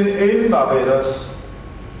happening in Barbados,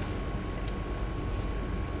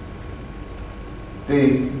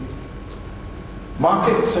 the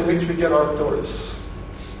markets in which we get our tourists,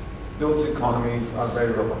 those economies are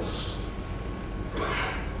very robust.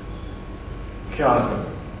 Canada,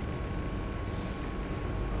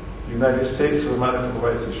 United States of America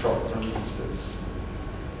provides a short-term visitors.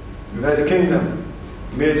 United Kingdom,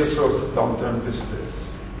 major source of long-term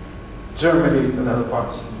visitors. Germany and other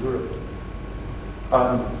parts of Europe.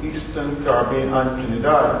 And Eastern Caribbean and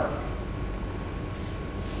Trinidad.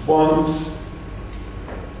 Once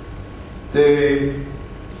the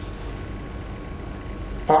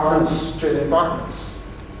partners, trading partners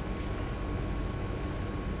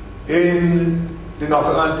in the North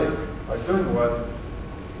Atlantic are doing well,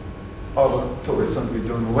 our tourism will be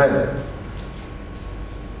doing well.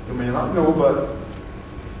 You may not know, but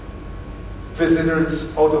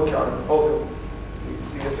visitors out of the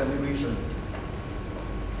CSME region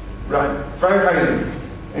rank very highly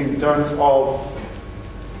in terms of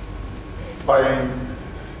buying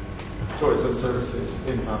tourism services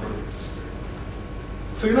in Barbados.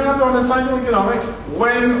 So you don't have to understand economics.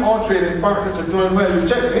 When our trading partners are doing well, you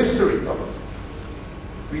check the history of it.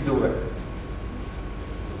 We do well.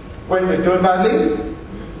 When they're doing badly,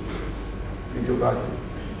 we do badly.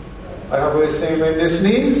 I have always saying, when they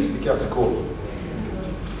sneeze, you catch a cold.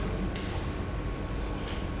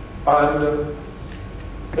 And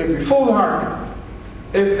if we foolhardy,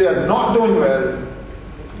 if they are not doing well,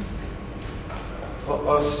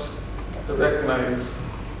 for us to recognize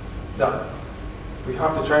that we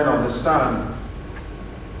have to try and understand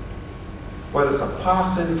whether it's a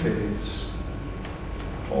passing phase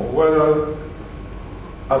or whether,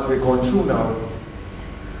 as we're going through now,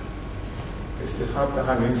 we still have to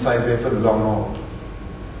hang inside there for the long haul.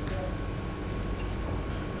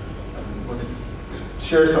 I'm going to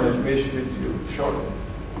share some information with you shortly.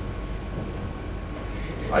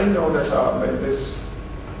 I know that when this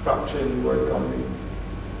fracture in the world economy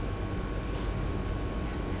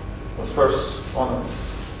was first on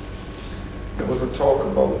us, there was a talk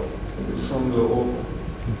about it will soon blow over.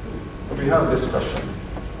 But we had a discussion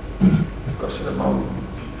among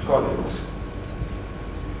colleagues.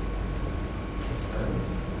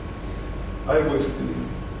 I was the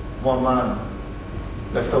one man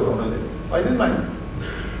left out on the list. I didn't mind.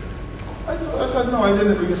 I said, no, I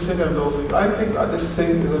didn't really sing and blow. I think that this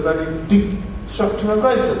thing is a very deep structural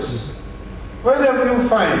crisis. Whenever you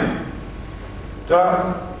find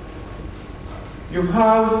that you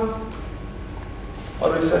have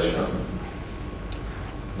a recession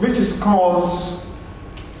which is caused,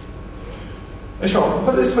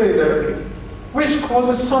 put it this way, Derek, which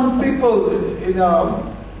causes some people in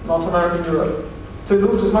North America and Europe to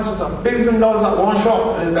lose as much as $1 billion at one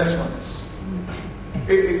shot in investments.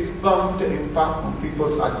 It is bound to impact on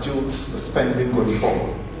people's attitudes to spending going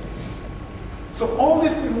forward. So all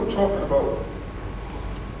these people are talking about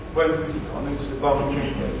when these economies rebound,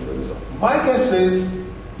 my guess is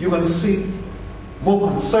you're going to see more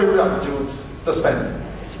conservative attitudes to spending.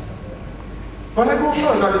 But I go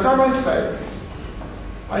further. At the time I said,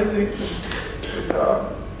 I think this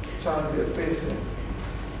challenge we are facing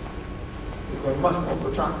is going much more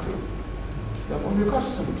protracted than what we're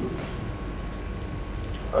accustomed to.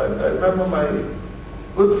 I remember my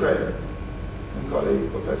good friend and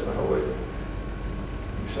colleague, Professor Howard.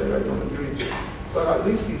 He said, I don't agree with you, but at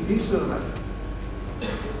least he's decent enough.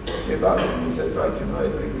 Came back and he said, right, I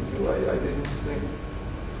agree with you. I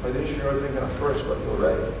didn't share your thinking at first, but you're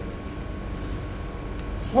right.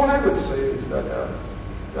 What I would say is that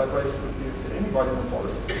the advice I would give to anybody in a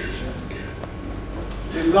policy position,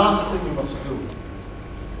 the last thing you must do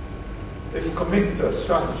is commit to a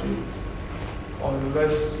strategy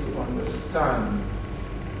unless you understand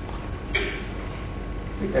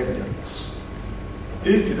the evidence.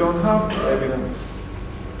 If you don't have the evidence,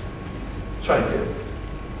 try again.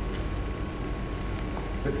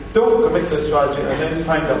 But don't commit to a strategy and then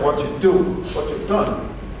find out what you've done,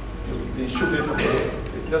 you shoot it from the head.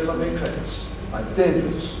 It doesn't make sense. It's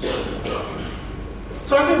dangerous.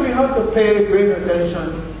 So I think we have to pay great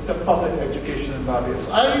attention to public education in Barbados.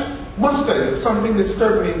 I must tell you, something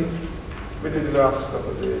disturbed me within the last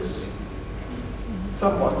couple of days.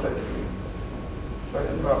 Someone said to me, right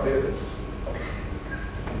in Barbados,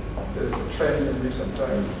 there's a trend in recent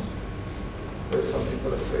times where some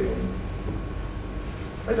people are saying,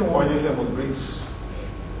 I don't want anything with Greece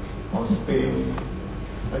or Spain.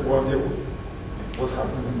 I want you what's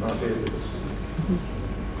happening in Barbados.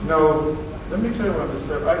 Now, let me tell you what is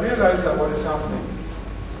there. I realize that what is happening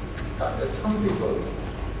is that there's some people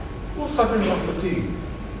who are suffering from fatigue.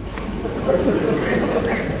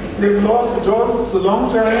 They've lost jobs a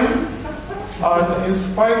long time, and in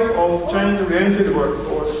spite of trying to re-enter the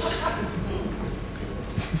workforce,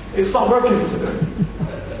 it's not working for them.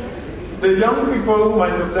 The young people who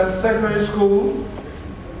might have left secondary school,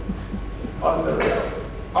 on the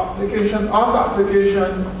application, after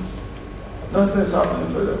application, nothing is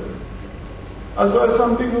happening for them. As well as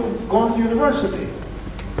some people who've gone to university,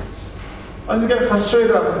 and they get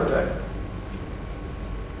frustrated after the time.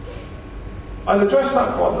 I'll address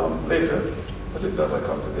that problem later, as it does I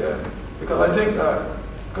come to the end, because I think that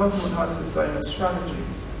government has to design a strategy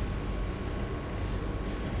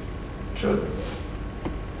to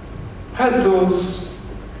help those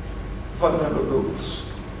vulnerable groups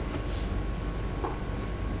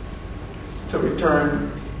to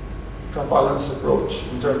return to a balanced approach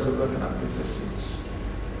in terms of looking at these issues.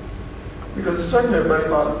 Because it's certainly a very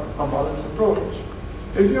unbalanced approach.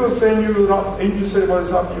 If you are saying you're not interested in what is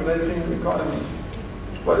happening in the economy,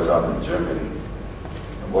 what is happening in Germany,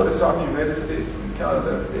 what is happening in the United States and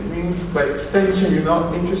Canada, it means by extension you're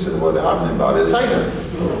not interested in what is happening in Barbados either.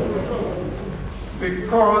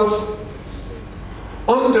 Because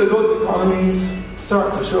under those economies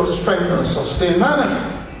start to show strength in a sustained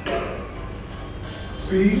manner,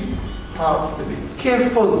 we have to be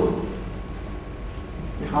careful.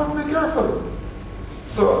 We have to be careful.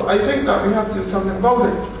 So I think that we have to do something about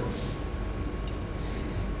it.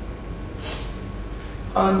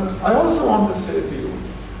 And I also want to say to you,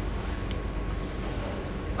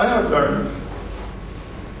 I have learned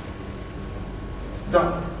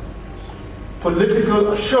that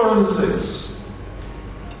political assurances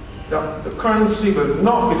that the currency will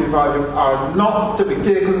not be devalued are not to be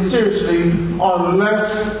taken seriously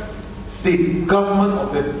unless the government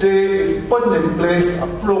of the day is putting in place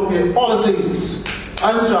appropriate policies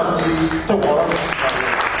and strategies toward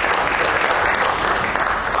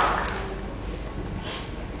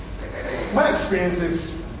my experience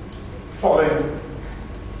is following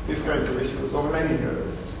these kinds of issues over many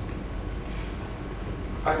years.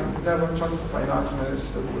 I never trust the finance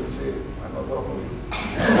minister who would say, I'm not locally,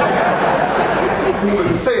 who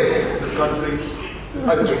would say to the country,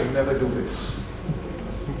 I will never do this.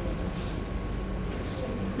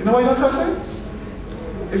 You know why you don't trust him?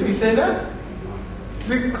 If he say that?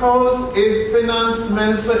 Because a finance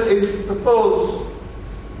minister is supposed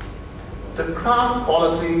to craft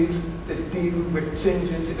policies to deal with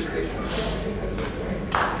changing situations.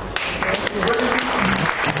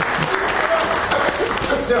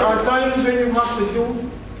 There are times when you have to do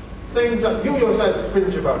things that you yourself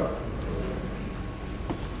cringe about,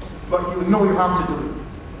 but you know you have to do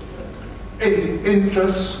it in the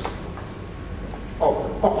interest of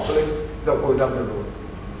the populace that go down the road.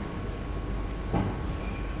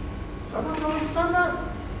 Someone don't understand that?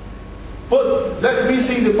 But let me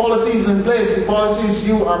see the policies in place, the policies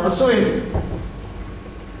you are pursuing.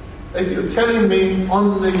 If you're telling me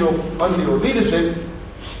under your leadership,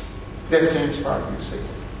 the exchange party is safe.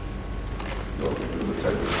 We will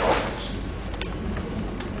tell you the opposition.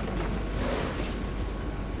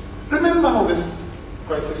 Remember how this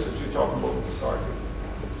crisis that you're talking about started.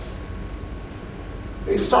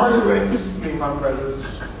 It started when Lehman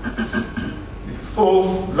Brothers, the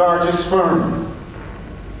fourth largest firm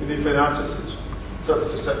in the financial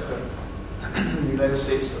services sector in the United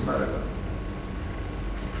States of America,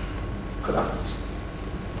 collapsed.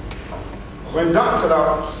 When that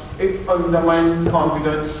collapsed, it undermined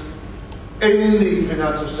confidence in the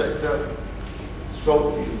financial sector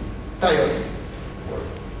throughout the entire world.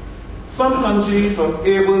 Some countries are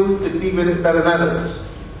able to deal with it better than others.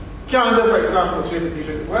 Canada, for example, is able to deal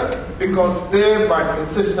with it well because their banking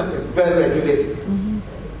system is well regulated.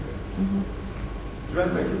 Well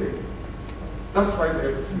regulated. That's why they're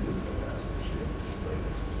able to do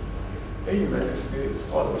it. In the United States,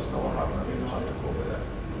 all of us know what happened. We know how to cope with that.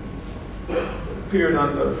 The period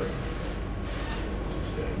under the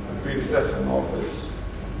predecessor in office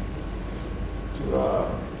to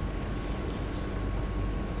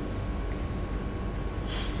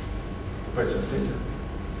President Clinton.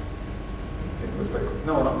 I think it was President,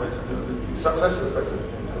 no, not President Clinton, the successor of President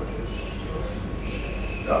Clinton.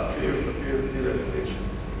 That period was a period of deregulation.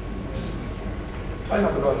 I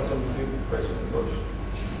have a lot of sympathy with President Bush.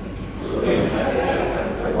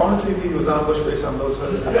 I honestly think he was ambushed by some of those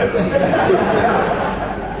fellas.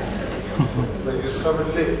 But he was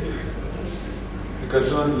covered late.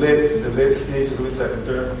 Because in the late stages of his second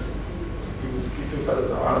term, he was keeping fellas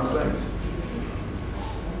at arm's length.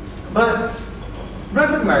 But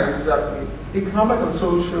recognize that the economic and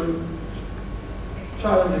social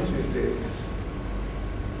challenges we face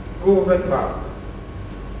go right back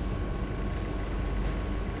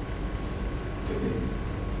to the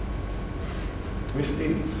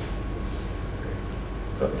misdeeds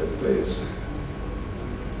that took place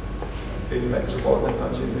in metropolitan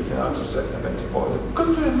countries, in the financial sector, metropolitan.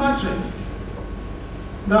 Could you imagine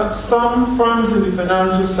that some firms in the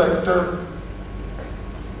financial sector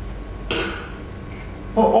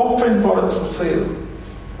were offering products for sale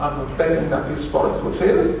and were betting that these products would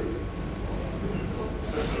fail?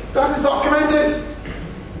 That is documented.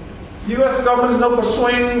 The US government is now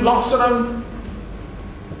pursuing lots of them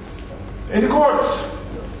in the courts.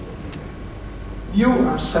 You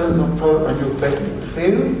are selling a product and you're betting it will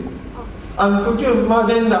fail? And could you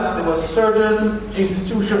imagine that there were certain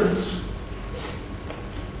institutions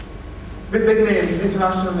with big names,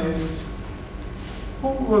 international names, who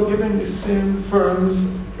were giving the same firms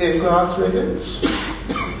A-class ratings?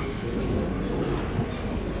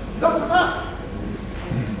 That's a fact.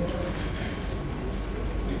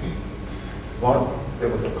 But there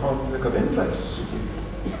was a conflict of interest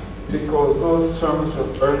because those firms were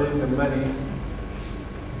earning the money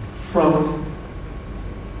from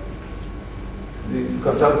the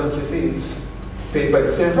consultancy fees paid by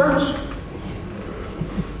the same firms.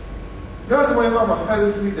 That's why I'm a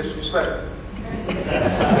healthy disrespect.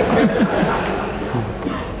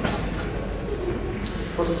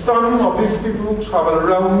 For some of these people who travel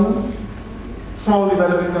around small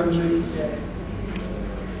developing countries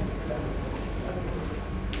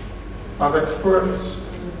as experts,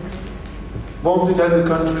 want to tell the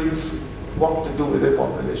countries what to do with their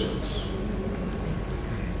populations.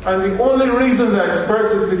 And the only reason they're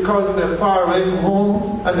experts is because they're far away from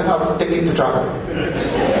home and they have a ticket to travel.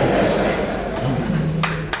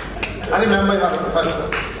 I remember I had a professor, a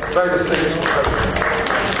very distinguished professor,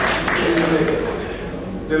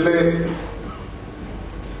 the late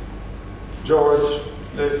George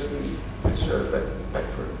Leslie Fitzgerald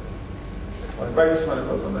Beckford, a very smart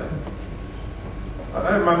man. And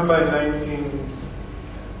I remember in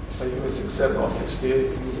 1967 or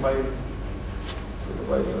 68, he was my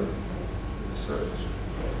supervisor of research.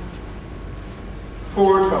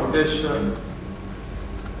 Ford Foundation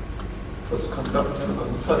was conducting a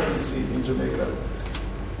consultancy in Jamaica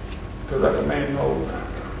to recommend how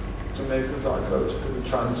Jamaica's agriculture could be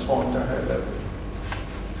transformed to a higher level.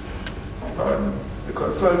 The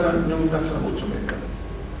consultant knew nothing about Jamaica.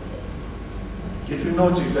 If you know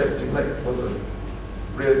Jamaica was a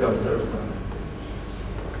real down-to-earth man.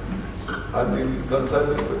 And he was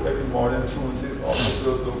consulting every morning as soon as his office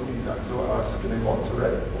was open, he's at the door asking him what to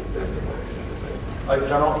write. I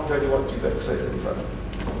cannot tell you what Jamaica said in front of me.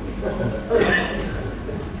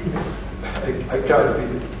 I can't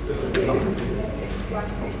repeat it.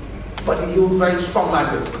 But he used very strong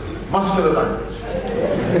language, muscular language. I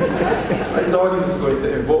thought he was going to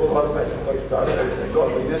invoke all my started. I said,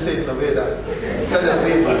 God, but he didn't say it in a way that he said it in a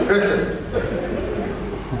way that was aggressive.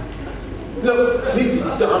 Look, me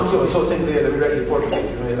the answer was so thing there that we read the report and get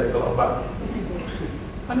you know, like a lot back.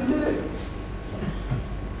 And he did it.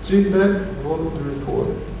 G-Beck wrote the report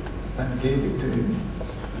and gave it to him.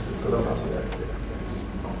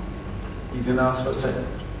 He didn't ask for a cent.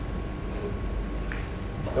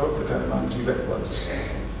 That was the kind of man G-Beck was.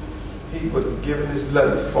 He would have given his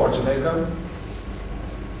life for Jamaica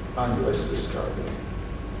and the rest of his Caribbean.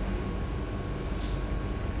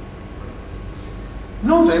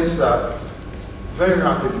 Notice that very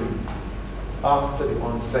rapidly after the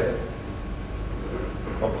onset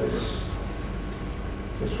of this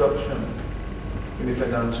disruption in the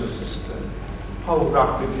financial system, how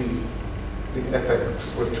rapidly the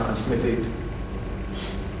effects were transmitted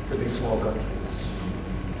to these small countries.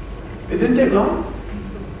 It didn't take long.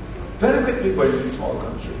 Very quickly by these small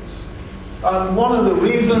countries. And one of the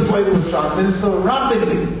reasons why they were transmitted so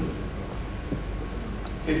rapidly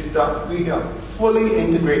is that we are fully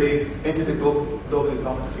integrated into the global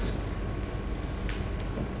economic system.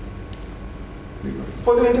 We were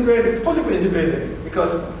fully integrated,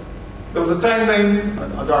 because there was a time when,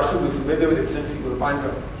 and Darcy will be familiar with it since he was a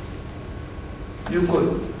banker, you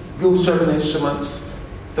could use certain instruments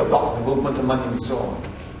to block the movement of money and so on.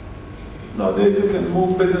 Nowadays you can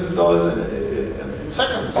move billions of dollars in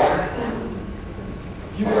seconds.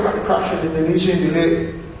 You got a crash in Indonesia in the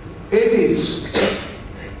late 80s.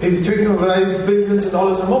 83.5 billions of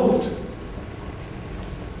dollars are moved.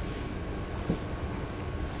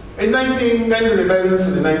 Many rebellions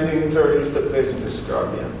in the 1930s took place in this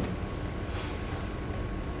Caribbean.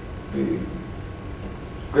 The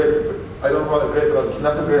Great, I don't call it great because there's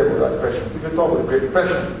nothing great about that depression. People talk about the Great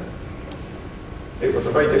Depression. It was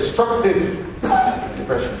a very destructive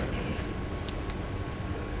depression.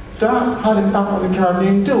 That had an impact on the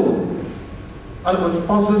Caribbean too. And it was a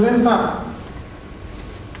positive impact.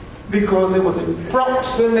 Because it was a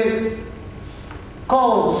proximate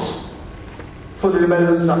cause for the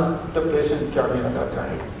rebellions that took place in the Caribbean at that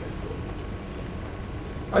time.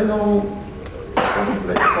 I know some people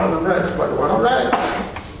like to call them Reds, but they were not Reds.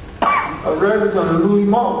 A Red is on a Louis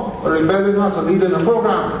Mob. A rebellion has a leader in a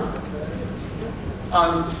program.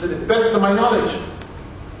 And to the best of my knowledge,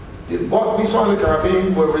 what we saw in the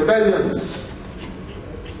Caribbean were rebellions.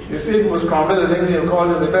 You see, it was Cromwell in England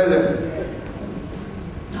called it rebellion.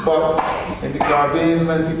 But in the Caribbean,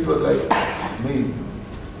 when people like me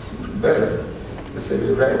rebel, they say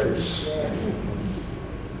we're writers.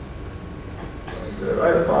 We're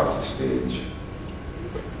right past the stage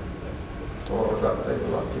for that type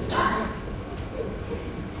of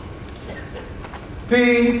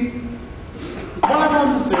activity. What I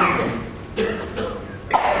want to say is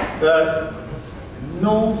that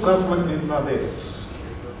no government in Barbados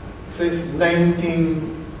since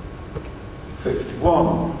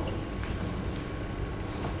 1951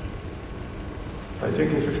 I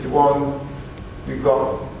think in 51 we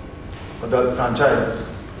got adult franchise.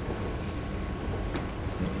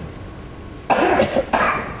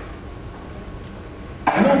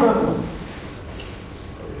 No government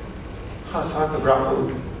has had to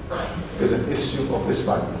grapple with an issue of this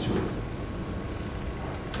magnitude.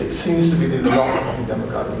 It seems to be the lot of the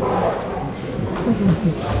Democratic Party.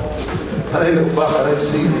 And I look back and I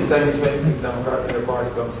see the times when the Democratic Party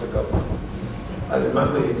comes to government. I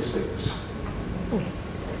remember '86. And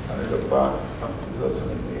I look back at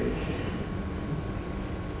 2008.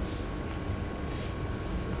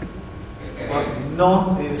 But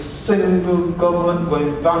not a single government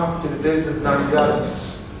going back to the days of Nancy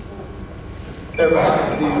Adams has ever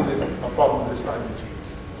had to deal with a problem of this magnitude.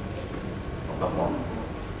 Not one.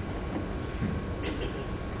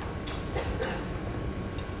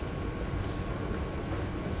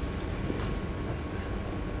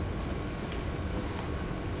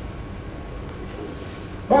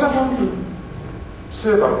 What I want to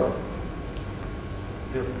say about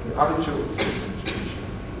the attitude to this situation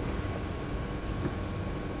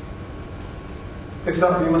is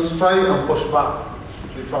that we must try and push back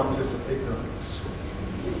the frontiers of ignorance.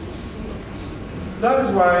 That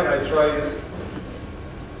is why I try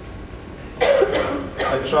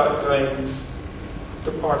at times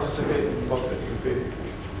to participate in public debate,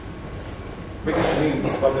 which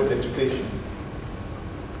means public education.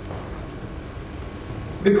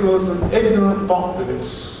 Because an ignorant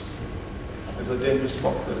populace is a dangerous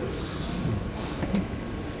populace.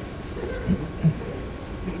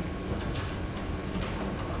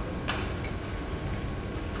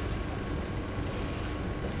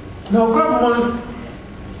 Now,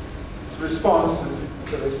 government's response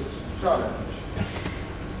to this challenge,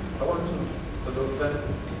 I want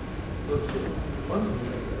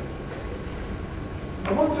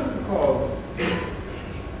to recall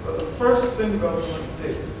the first thing government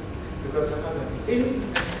did, because it had an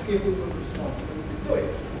inescapable responsibility to do it,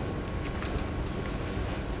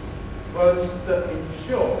 was to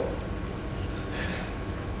ensure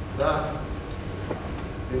that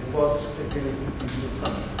it was taken into this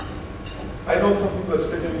country. I know some people are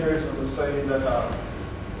sitting here and saying that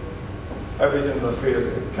everything is affair.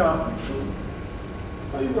 It can't be true.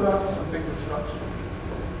 But you could ask some big destruction.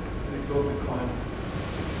 The global economy,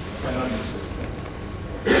 financial system.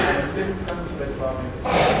 And big countries like Barbados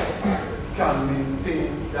can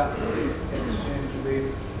maintain that exchange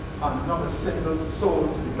rate, and not a single soul,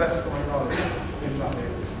 to the best of my knowledge, in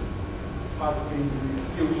Barbados has been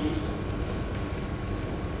refused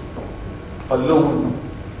a loan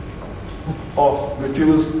of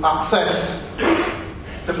refused access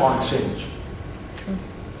to foreign exchange.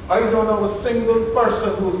 I don't know a single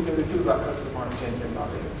person who's been refused access to foreign exchange in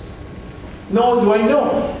Barbados. Nor do I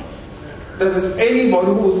know that there's anybody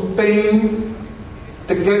who's paying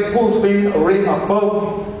a rate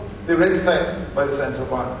above the rate set by the central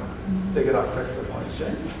bank to get access to foreign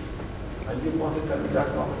exchange. And you want to tell me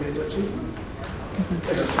that's not a major achievement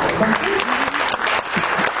in a small country?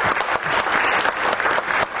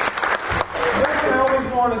 I always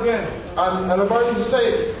warn again, and I'm about to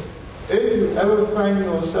say, if you ever find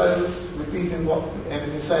yourselves repeating what the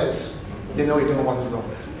enemy says, you know you don't want to know.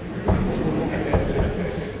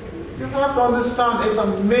 You have to understand it's a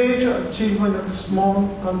major achievement that a small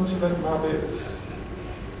country like Barbados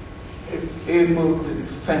is able to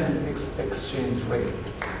defend its exchange rate.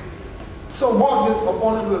 So what the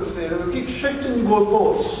opponent will say, they will keep shifting the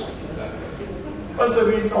goalposts. Well, so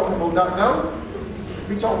we ain't talking about that now.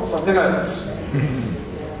 We're talking something else.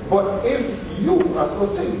 But if you, as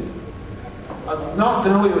we're saying, as not to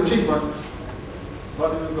know your achievements,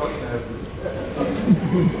 what have you got to help you?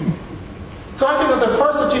 So I think that the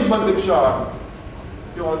first achievement which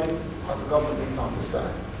purely as a government needs to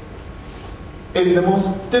understand, in the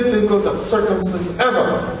most difficult of circumstances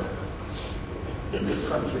ever in this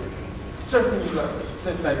country, certainly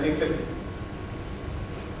since 1950,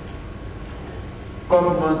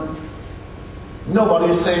 government,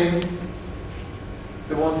 nobody is saying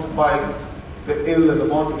they want to buy the ill and they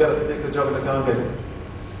want to get a particular job and they can't get it.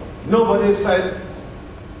 Nobody said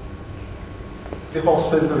the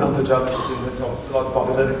hospital will have the jobs to do with hospital or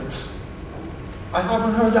polyclinics. I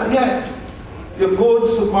haven't heard that yet. Your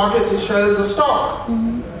goods, supermarkets, and shelves are stocked.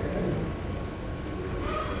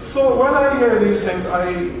 So when I hear these things,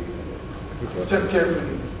 I check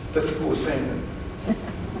carefully to see who's saying them.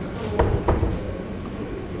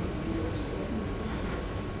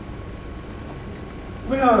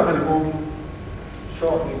 We had a honeymoon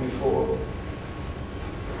shortly before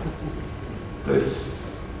this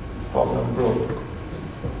problem broke.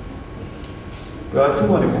 We had 2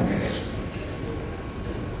 honeymoons.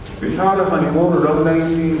 We had a honeymoon around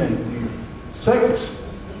 1996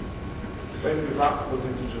 when the VAT was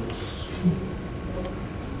introduced.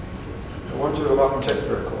 I want you to go back and check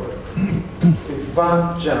the record. The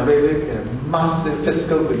VAT generated a massive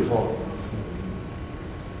fiscal windfall.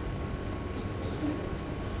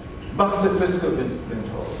 Massive fiscal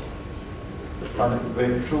windfall. And it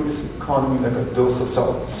went through this economy like a dose of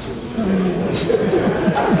salt.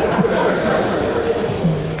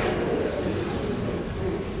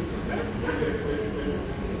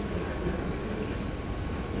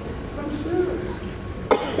 I'm serious.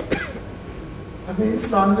 I mean,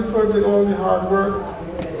 Sunday for all the hard work.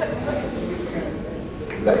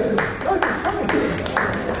 Life is funny.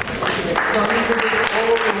 Sunday for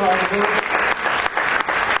all the hard work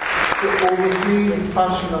to oversee the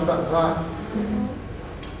fashion of that van.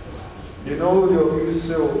 You know, you used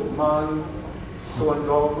to say, oh, man, so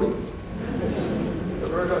ungodly. You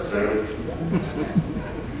ever heard that said?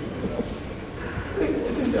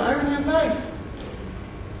 It is the irony of life.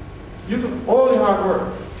 You do all the hard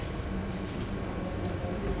work,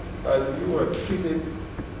 and you are treated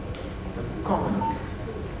like a commoner.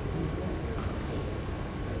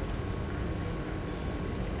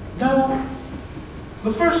 Now,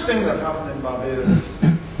 the first thing that happened in Barbados,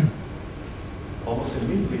 almost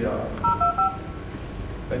immediately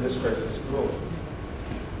when this crisis grew,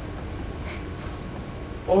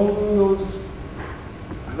 all those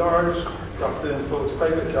large capital inflows,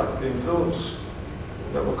 private capital inflows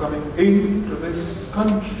that were coming into this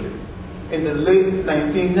country in the late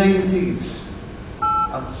 1990s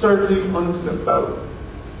and certainly until about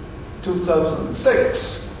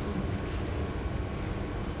 2006,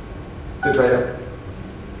 they dried up.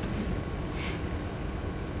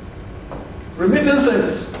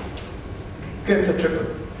 Remittances came to trickle.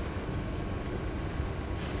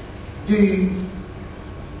 The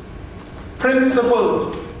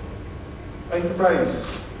principal enterprise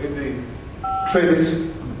in the trade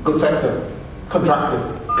goods sector contracted,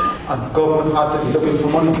 and government had to be looking for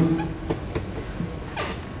money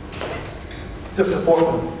to support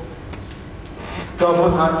them.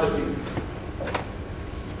 Government had to be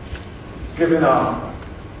giving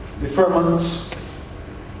deferments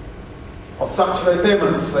of statutory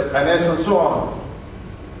payments like NS and so on,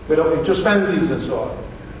 without interest penalties and so on.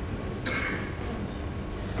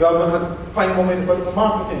 Government had to find more money about the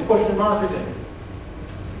marketing, push the marketing.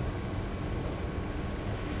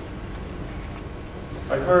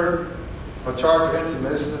 I heard a charge against the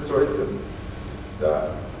Minister of Tourism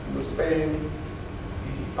that he was paying,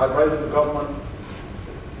 he advised the government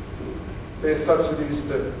to pay subsidies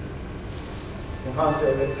to enhance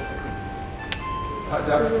their had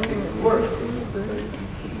that didn't work.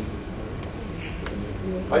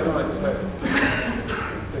 I don't expect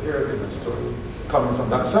to hear a different story coming from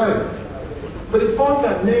that side. But the point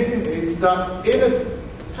I'm making is that in a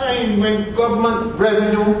time when government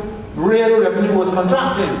revenue, real revenue was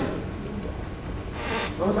contracting.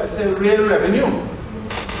 Notice I say real revenue.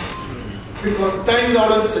 Because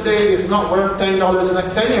 $10 today is not worth $10 in the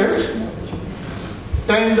next 10 years.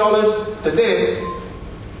 $10 today,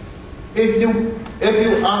 if you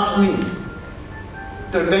ask me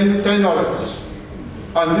to lend you $10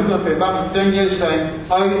 and you can pay back in 10 years' time,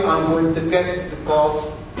 I am going to get the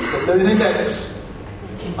cost of the living index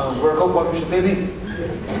and work out what you should pay me.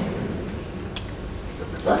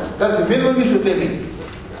 Right? That's the minimum you should pay me.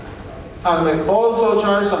 And I also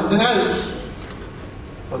charge something else,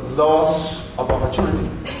 but loss of opportunity.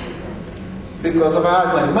 Because if I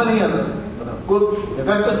had my money and a good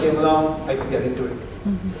investment came along, I could get into it.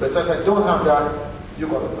 But since I don't have that, you've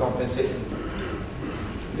got to compensate me.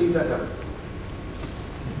 Leave that out.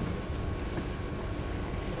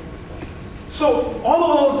 So all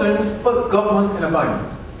of those things put government in a bind.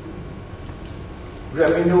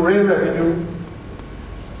 Revenue, real revenue,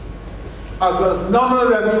 as well as nominal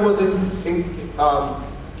revenue was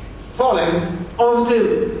falling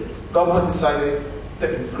until government decided to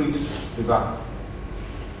increase the VAT.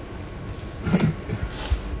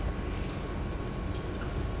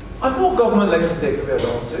 I know government likes to take away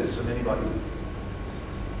allowances from anybody.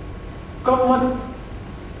 Government,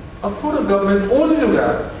 a foot of government only do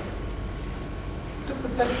that to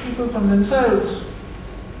protect people from themselves.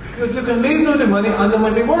 Because you can leave them the money and they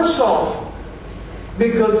might be worse off.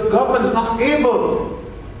 Because government is not able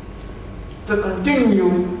to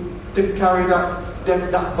continue to carry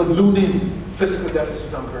that ballooning fiscal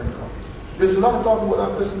deficit on current account. There's a lot of talk about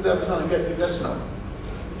that fiscal deficit and get to this now.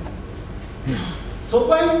 So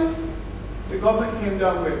when the government came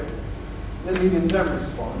down with the medium-term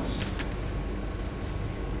response,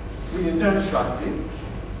 medium-term strategy, and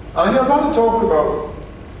I want to talk about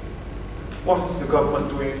what is the government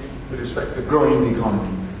doing with respect to growing the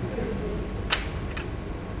economy.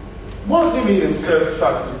 What the medium search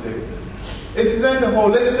strategy did is present a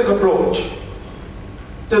holistic approach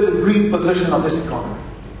to the reposition of this economy.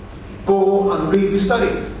 Go and read the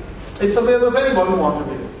study. It's available if anybody who wants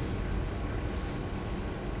to read it.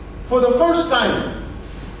 For the first time,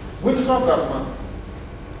 Windsor government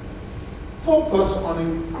focused on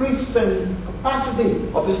increasing capacity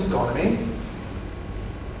of this economy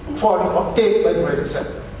for the uptake by the private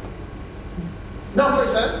sector. Not for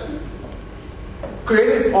itself,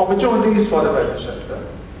 creating opportunities for the private sector.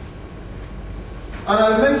 And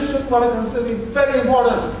I mentioned what I consider to be very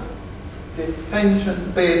important, the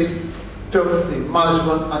attention paid to the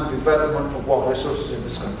management and development of water resources in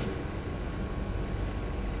this country.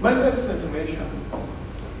 My latest information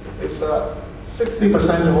is that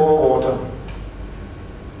 60% of all water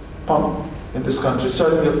pumped in this country,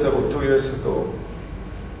 certainly up to about 2 years ago,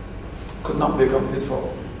 could not be accounted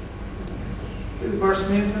for. With burst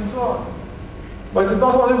mains and so on. But it's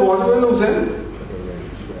not only water we're losing,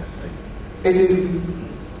 it is the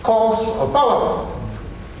cost of power.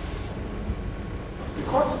 The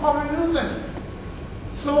cost of power we're losing.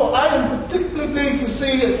 So I am particularly pleased to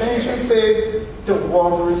see attention paid to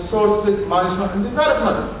water resources management and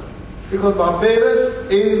development, because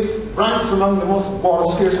Barbados is ranks among the most water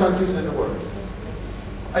scarce countries in the world.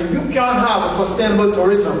 And you can't have a sustainable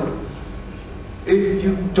tourism if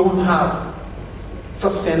you don't have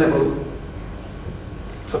sustainable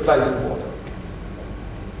supplies of water.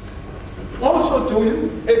 Also,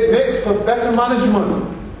 too, it makes for better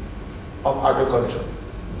management of agriculture.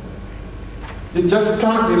 You just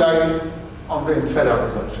can't rely on rain-fed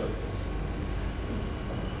agriculture.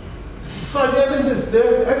 So the evidence is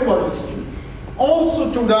there, everybody is seeing.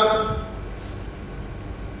 Also, to that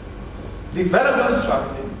development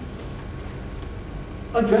strategy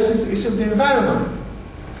addresses the issue of the environment,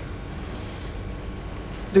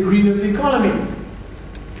 the green of the economy.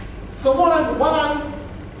 So what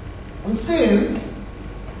I'm saying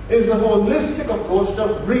is a holistic approach to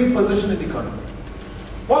repositioning the economy.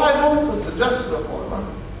 What I want to suggest to the Parliament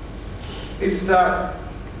is that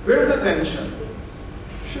great attention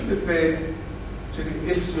should be paid to the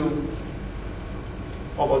issue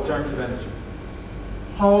of alternative energy.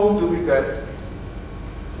 How do we get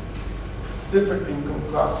different income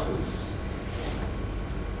classes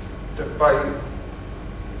to buy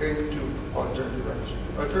into alternative energy?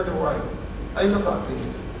 Alternative why? I look at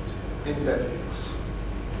the index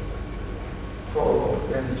for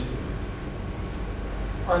energy.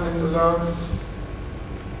 And in the last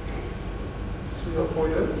 3 or 4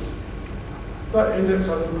 years, that index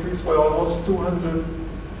has increased by almost 200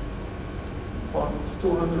 points,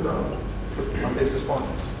 200 basis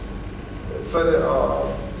points.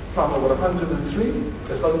 So from about 103,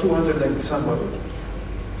 there's now 290 somebody.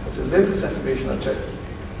 That's the latest information I checked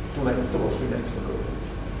 2 or 3 nights ago.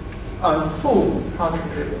 And food has to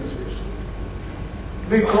be administration.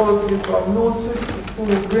 Because the prognosis of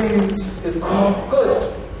food grains is not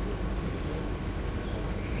good.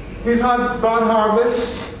 We've had bad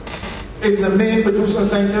harvests in the main producer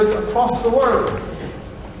centers across the world,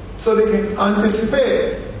 so they can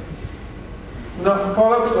anticipate the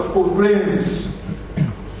products of food grains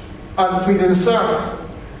and feed and serve.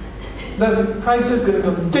 That the price is going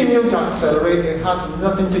to continue to accelerate. It has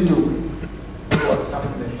nothing to do with what's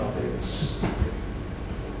happening in Barbados.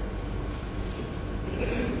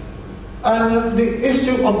 And the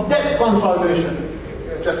issue of debt consolidation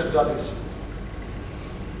addresses that issue.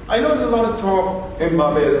 I know there's a lot of talk in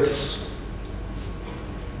Barbados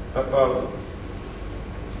about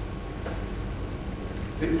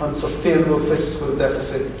the unsustainable fiscal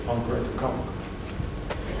deficit on current account.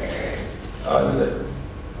 And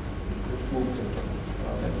let's move to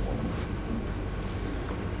our next one.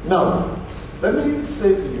 Now, let me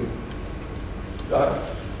say to you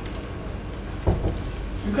that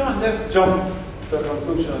you can't just jump to the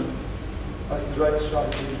conclusion as the right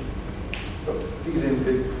strategy of dealing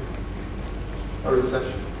with a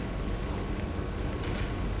recession.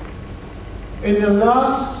 In the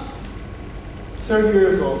last 30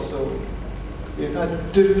 years or so, we've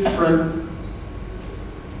had different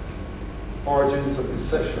origins of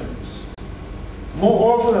recessions.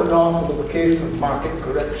 More often than not, it was a case of market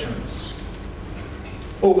corrections.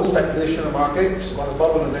 Over speculation of markets, got a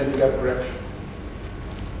bubble and then you get a correction.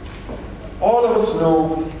 All of us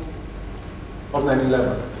know of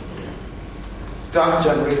 9/11. That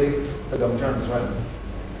generated the downturn as well.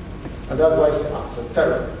 And that's why it's acts of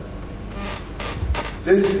terror.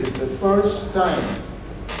 This is the first time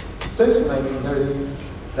since the 1930s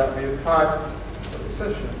that we've had a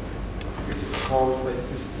recession which is caused by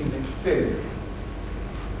systemic failure.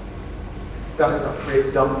 that is a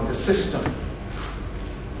breakdown in the system.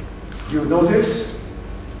 You notice,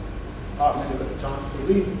 I didn't get a chance to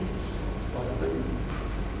read what I've written.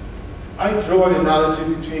 I draw an analogy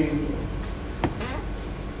between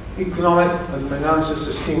economic and financial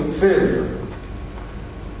systemic failure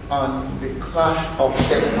and the clash of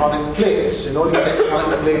tectonic plates. You know, the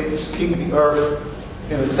tectonic plates keep the earth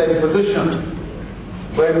in a steady position.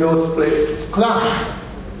 When those plates clash,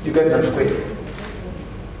 you get an earthquake.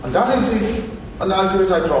 And that is the analogy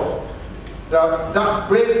which I draw. That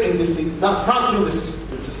break in that fracture in the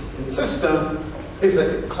system is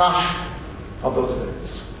a clash of those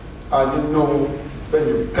plates. And you know when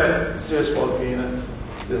you get a serious volcano,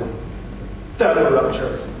 terrible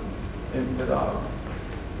rupture in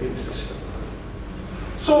the system.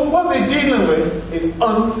 So what we're dealing with is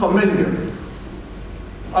unfamiliar.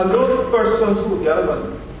 And those persons who get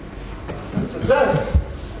up and suggest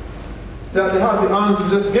that they have the answers,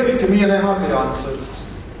 just give it to me and I have the answers.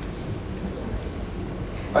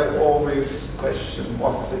 I always question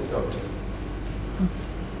what is it up to.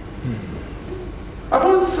 I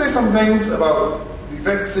want to say some things about the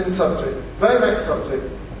vexing subject, very vexed subject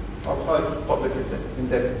of high public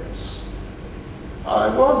indebtedness. I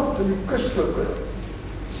want to be crystal clear.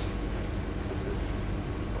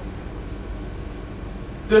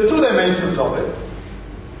 There are two dimensions of it.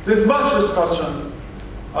 There's much discussion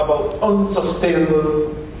about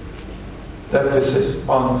unsustainable deficits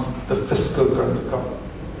on the fiscal current account.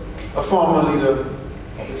 A former leader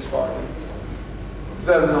of this party,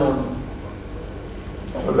 well known,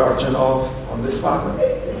 large enough on this matter.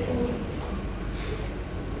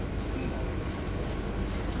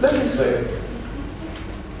 Let me say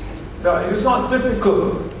that it is not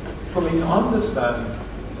difficult for me to understand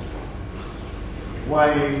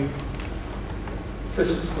why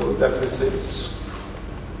fiscal deficits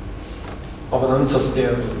of an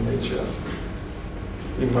unsustainable nature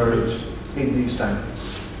emerge in these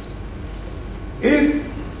times. If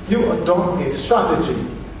you adopt a strategy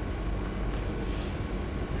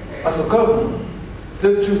as a government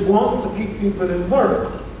that you want to keep people in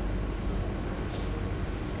work,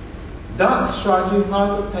 that strategy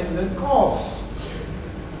has attendant costs.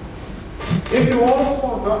 If you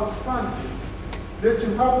also adopt a strategy that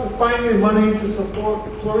you have to find the money to support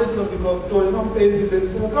tourism because tourism pays the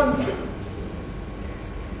bills in the country.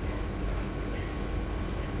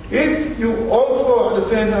 If you also at the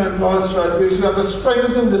same time employ a strategy, you have to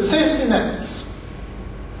strengthen the safety nets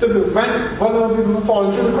to prevent vulnerable people from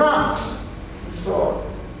falling through the cracks. So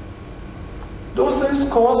those things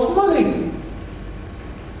cost money.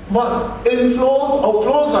 But inflows,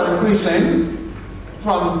 outflows are increasing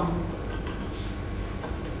from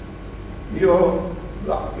your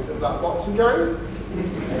black box you carry?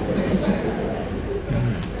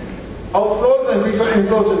 Outflows are increasing,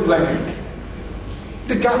 inflows are declining.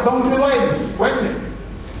 The gap bound to be widening.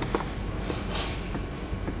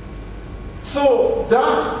 So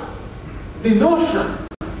that the notion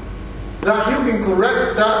that you can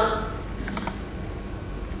correct that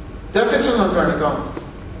deficit on current account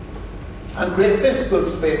and create fiscal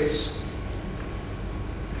space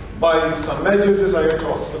by some measures which I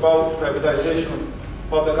talked about, privatization of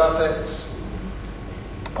public assets,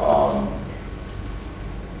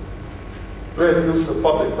 greater use of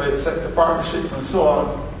public-private sector partnerships and so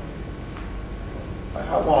on. I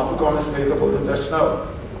have more to comments to make about this now.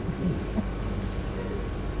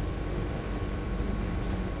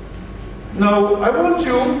 Now, I want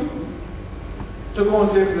you to go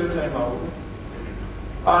and take a little time out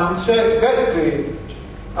and check, get the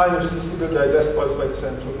annual statistical digest published by the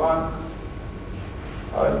Central Bank.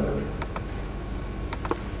 And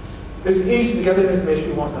it's easy to get the information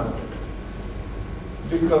you want now,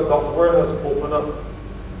 because the world has opened up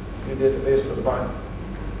the database of the bank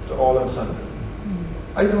to all and sundry.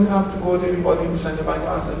 I don't have to go to anybody in the Central Bank to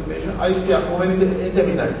ask information. I stay at home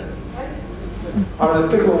every night. I'm on a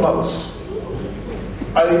click of a mouse.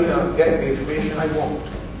 I can get the information I want.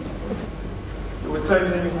 You would type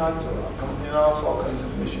anything out to a company and ask all kinds of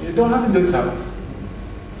information. You don't have to do it now.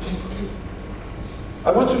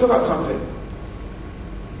 I want you to look at something.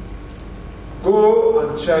 Go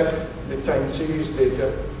and check the time series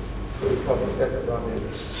data for the public debt of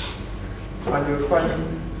Barbados. And you'll find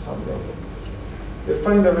something. You'll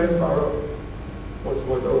find that when Barrow was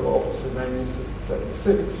voted over office in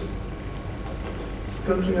 1976, this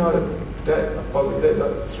country had a debt, a public debt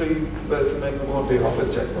that 3 wealthy men won't pay off a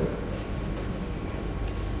check.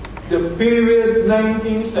 The period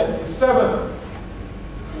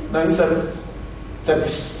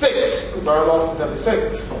 1976, Barrow lost in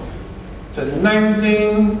 76, to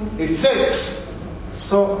 1986,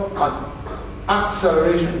 so an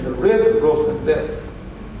acceleration in the rate of growth of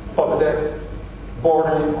public debt,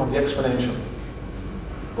 bordering on the exponential.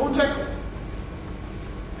 Go and check it.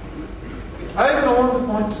 I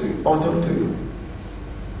want to point out to you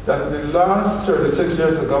that in the last 36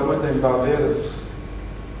 years of government in Barbados,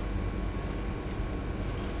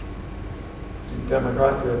 the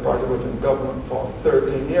Democratic Party was in government for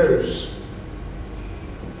 13 years,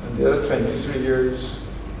 and the other 23 years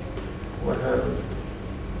were held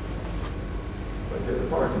by the other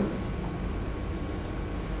party.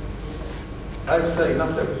 I've said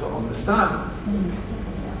enough that to understand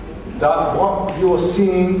that what you are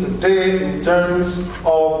seeing today in terms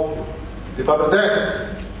of the public debt,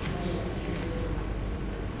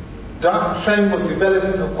 that trend was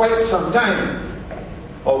developing for quite some time.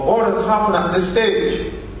 But what has happened at this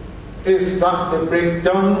stage is that the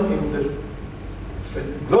breakdown in the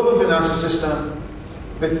global financial system,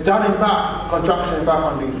 with that impact, contraction impact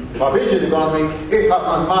on the Barbadian economy, it has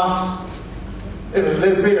unmasked, it has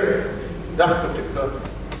laid bare that particular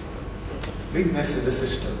weakness in the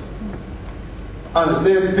system. And it's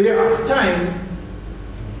laid bare at a time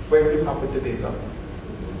when we have with the data.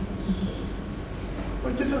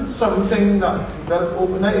 But this is something that developed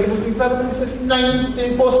overnight. It was developed since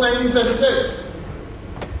post-1976.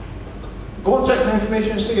 Go and check the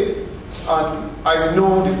information and see it. And I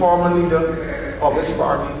know the former leader of this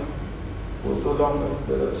party, who's no longer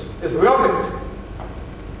with us, is aware of it.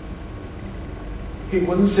 He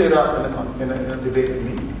wouldn't say that in a debate with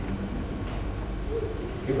me.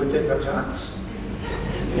 He would take that chance.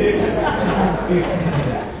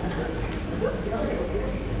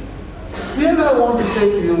 The other I want to say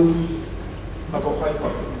to you about high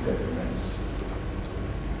public indebtedness.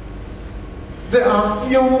 There are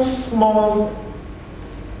few small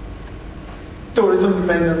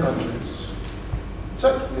tourism-dependent countries,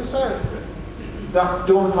 check yourself, that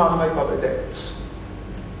don't have high public debts.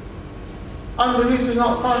 And the reason is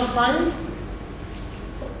not far to find.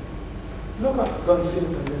 Look at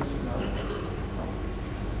Gunsins and Vincent now.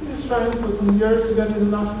 He's trying for some years to get to the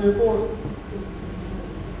national airport.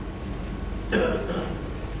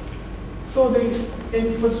 So the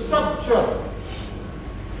infrastructure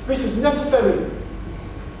which is necessary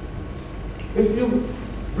if you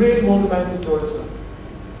really want to manage tourism,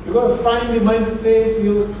 you've got to find the money to pay for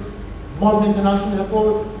your modern international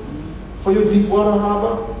airport, for your deep water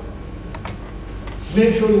harbour,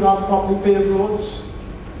 make sure you have properly paved roads,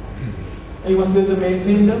 and you must be able to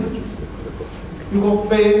maintain them. You go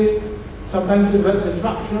pay sometimes in red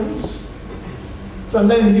attractions. So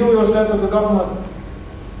then you yourself as a government,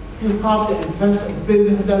 you have to invest in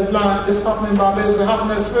building hotel plan. This happening in Barbados, it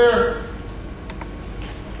happening elsewhere.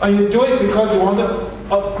 And you do it because you want to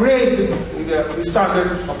upgrade the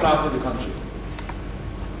standard of life in the country.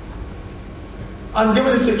 And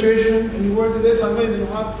given the situation in the world today, sometimes you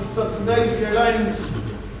have to subsidize airlines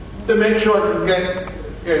to make sure you get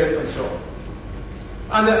airlift and so on.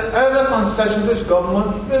 And the other concessions which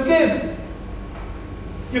government will give.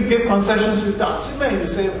 You give concessions to taximen. You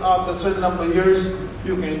say after a certain number of years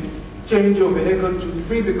you can change your vehicle to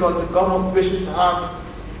free because the government wishes to have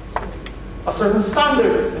a certain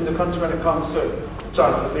standard in the country when it comes to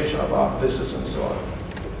transportation of our business and so on.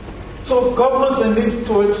 So governments in these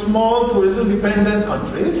small tourism-dependent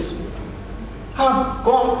countries have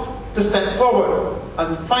got to step forward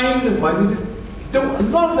and find the money to do a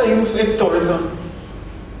lot of things in tourism.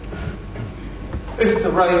 Is to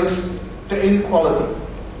rise to inequality,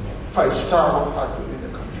 5-star what had within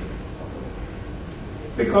the country.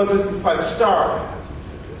 Because it's the 5-star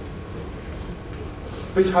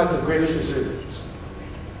which has the greatest resilience.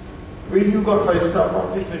 When you got 5-star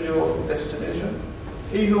properties in your destination,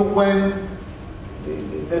 even when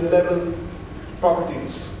the level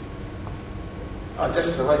properties are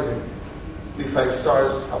just surviving, the 5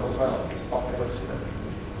 stars have a high occupancy level.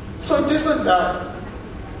 So it isn't that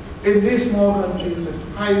in these small countries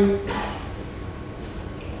with high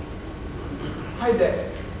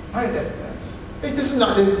debt, yes. It isn't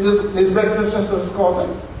that there's recklessness that's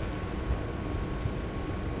causing it.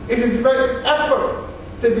 It is very effort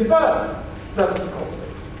to develop that is causing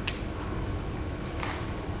it.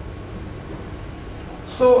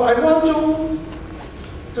 So I want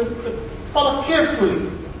to follow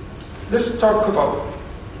carefully this talk about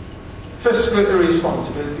fiscal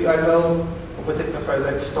irresponsibility. I know in particular if I'd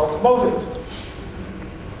like to talk about it.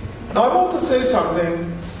 Now I want to say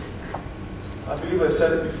something, I believe I've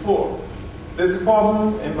said it before. There's a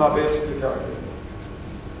problem in Barbados with the Caribbean.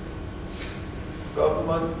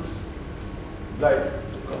 Governments like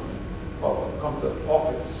to come to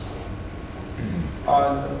office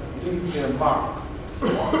and leave their mark,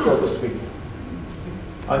 so to speak.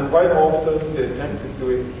 And quite often they attempt to do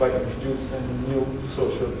it by introducing new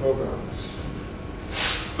social programs.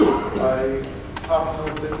 I have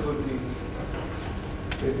no difficulty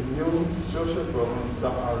with new social programs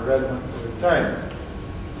that are relevant to the time.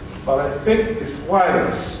 But I think it's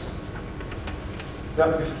wise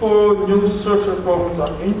that before new social programs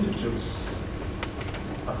are introduced,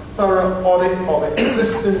 a thorough audit of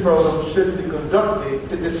existing programs should be conducted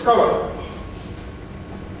to discover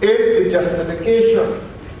if the justification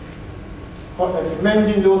for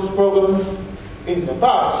implementing those programs in the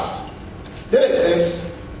past still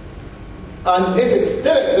exists, and if it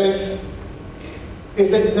still exists,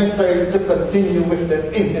 is it necessary to continue with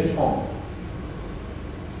them in this form?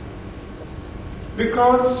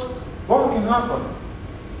 Because what can happen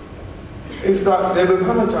is that there will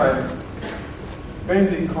come a time when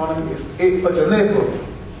the economy is unable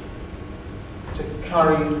to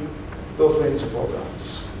carry those range of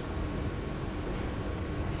programs.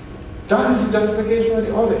 That is the justification of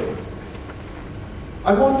the audit.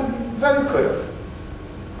 I want to be very clear.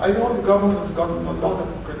 I know the government has gotten a lot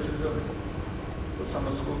of criticism for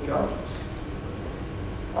summer school camps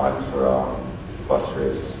and for bus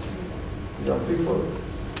fares for young people.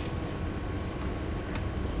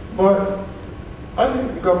 But I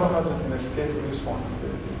think the government has an inescapable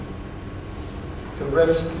responsibility to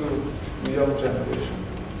rescue the young generation.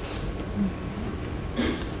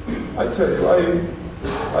 I tell you,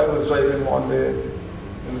 I was driving one day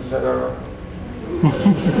in the Sahara.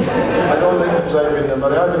 I don't like to drive in them,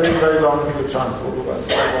 but I had to wait very long for the transport bus.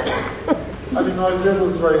 And the noise level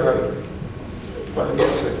was very high for the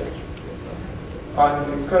music.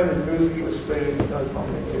 And the kind of music he was playing has not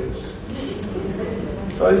been changed.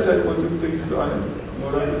 So I said, would you please do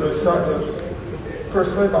it? So I started to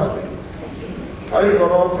curse my badly. I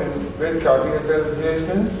got off in Red Cabby and said,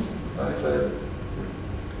 Hastings. And I said,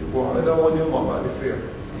 well, I don't want your mom out of fear.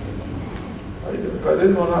 I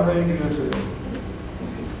didn't want to have anything to do with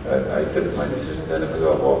it. I took my decision then if I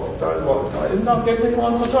walked the town. I did not get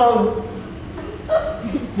anyone at all.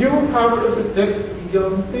 You have to protect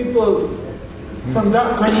young people from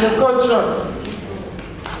that kind of culture.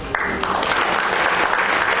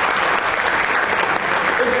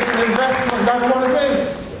 It is an investment, that's what it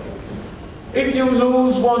is. If you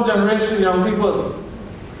lose one generation of young people,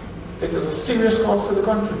 it is a serious cost to the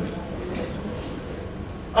country.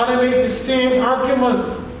 And I make the same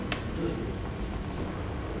argument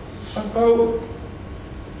about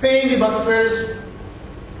paying the bus fares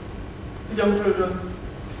for young children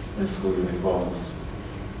in school uniforms,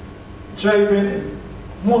 driving in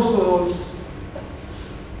most of those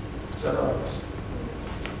setups,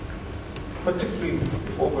 particularly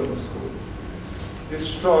before going to school,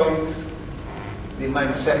 destroys the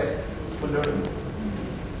mindset for learning.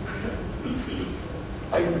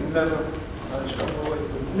 I would never, I'm sure I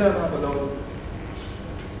would never have allowed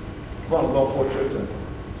one of our 4 children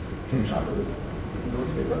to travel in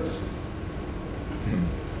those papers.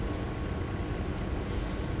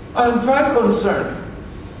 I'm very concerned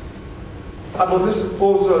about this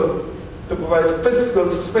proposal to provide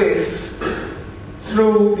physical space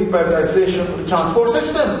through the privatization of the transport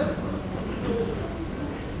system.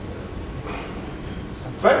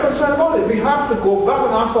 I'm very concerned about it. We have to go back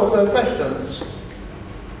and ask ourselves questions.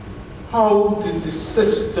 How did the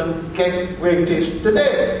system get where it is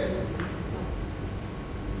today?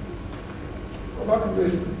 Go back and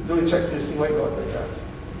do a check to see why it got like that.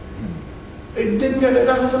 It didn't get like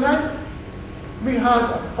that overnight. We had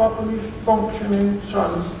a properly functioning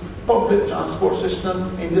public transport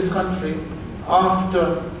system in this country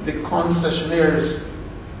after the concessionaires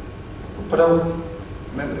put out,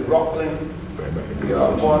 remember the Rockland, the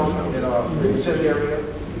one in the city area.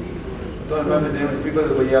 I don't remember the name of the people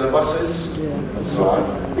that were yellow buses and so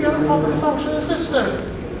on. We had a properly functioning system.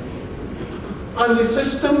 And the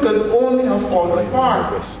system could only have fallen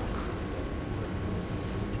apart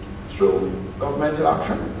through governmental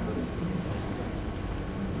action.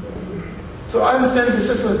 So I'm saying the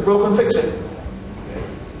system is broken, fix it.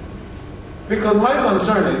 Because my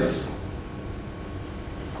concern is,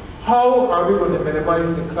 how are we going to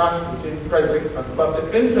minimize the clash between private and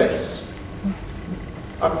public interests?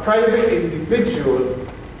 A private individual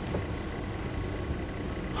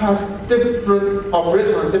has different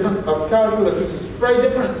operations and different calculus, which is very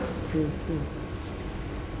different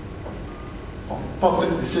from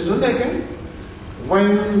public decision making.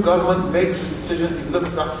 When government makes a decision, it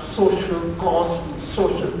looks at social costs and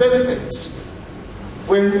social benefits.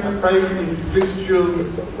 When a private individual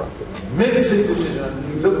makes his decision,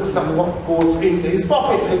 he looks at what goes into his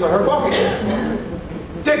pockets, his or her pocket.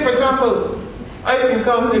 Take, for example, I can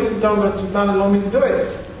come if the government plan allow me to do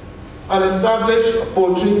it. and establish a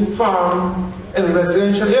poultry farm in a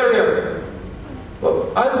residential area.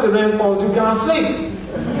 But as the rain falls, you can't sleep.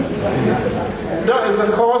 That is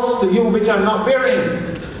a cost to you which I'm not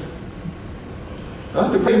bearing.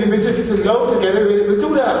 The individual is allowed to get away with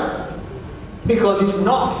do that because he's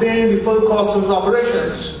not paying the full cost of his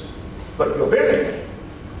operations, but you're bearing it.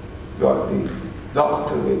 You are the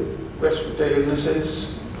doctor with respiratory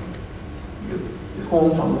illnesses. You're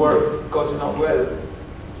home from work because you're not well.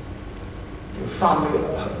 Your family,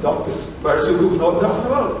 doctors, person who know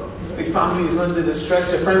about. The family is under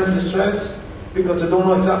distress, your friends distress because they don't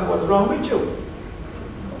know exactly what's wrong with you.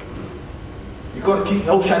 You've got to keep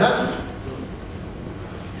your mouth shut up.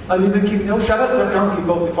 And even keep your mouth shut up, you can't keep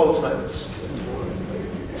out the false smells.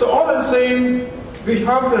 So all I'm saying, we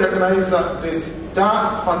have to recognize that there's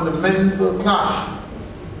that fundamental clash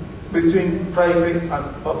between private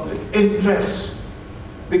and public interest.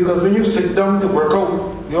 Because when you sit down to work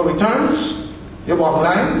out your returns, your bottom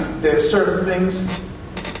line, there are certain things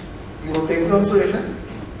you will take into consideration.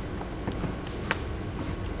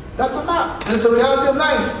 That's a fact, and it's a reality of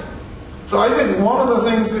life. So I think one of the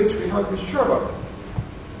things which we have to be sure about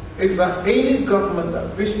is that any government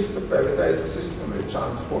that wishes to privatize the system, the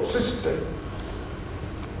transport system,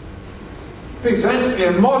 presents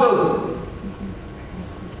a model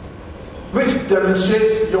which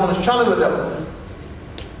demonstrates beyond a shadow of a doubt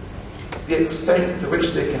the extent to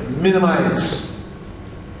which they can minimize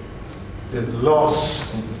the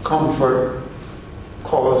loss in comfort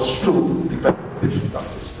caused through the privatization of that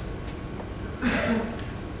system.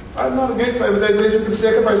 I'm not against privatization per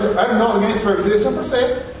se. I'm not against privatization per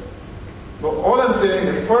se. But all I'm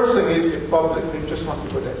saying, the first thing is the public interest must be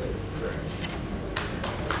protected.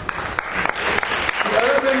 The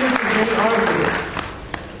other thing which is being argued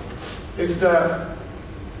is that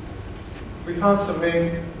we have to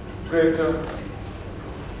make greater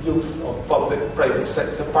use of public-private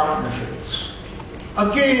sector partnerships.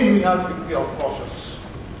 Again, we have to be cautious.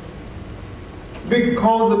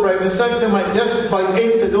 Because the private sector might just buy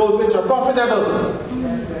into those which are profitable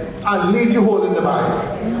and leave you holding the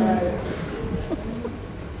bag.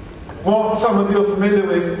 What some of you are familiar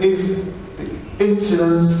with is the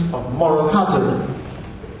incidence of moral hazard.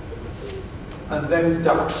 And then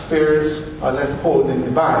taxpayers are left holding the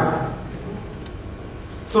bag.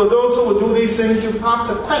 So those who will do these things, you have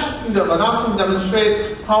to question them and ask them to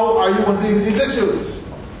demonstrate how are you going to deal with these issues.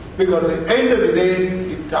 Because at the end of the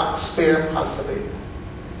day, the taxpayer has to pay.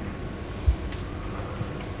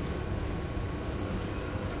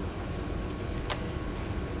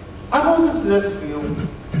 I want to suggest to you,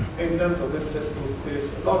 in terms of this fiscal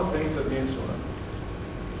space, a lot of things are being shown.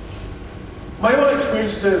 My own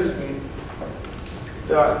experience tells me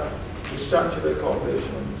that the statutory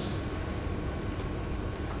corporations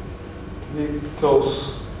need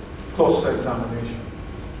close examination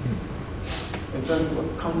in terms of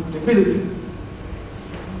accountability.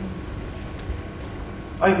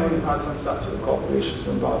 I know you had some statutory corporations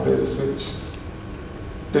in Barbados which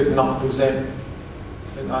did not present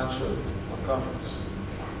financial accounts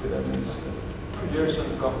to their minister for years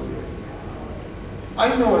and a couple of years.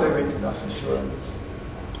 I know when I went to national insurance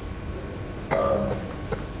for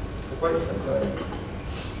quite some time.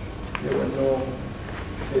 There were no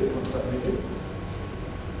statements that we did.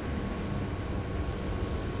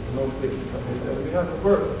 No statements that we did. And we had to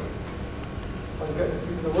work and get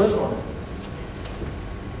people to work on it.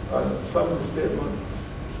 And some of the statements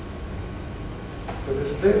to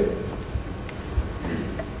this day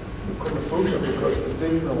we couldn't approve them because they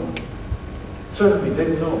didn't know. Certainly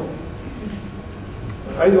didn't know.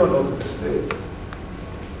 I don't know to this day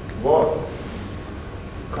what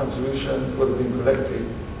contributions would have been collected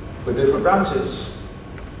for different branches.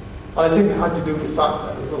 And I think it had to do with the fact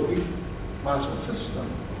that it was a weak management system.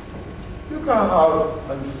 You can't have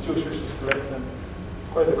an institution which is collecting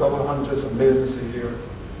quite a couple of hundreds of millions a year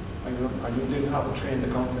and you didn't have a trained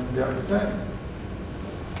accountant there at the time.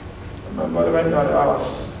 My mother went down and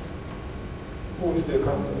asked, who is the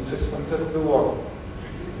accounting system? Says, do what?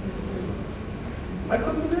 I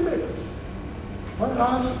couldn't believe it. When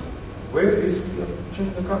I asked, where is the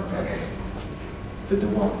trained accountant? To do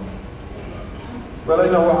what? Well,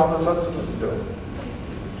 I know what happens subsequently to do.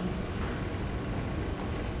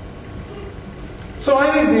 So I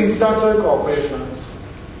think these statutory corporations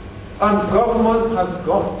and government has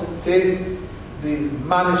got to take the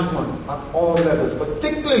management at all levels,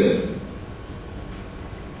 particularly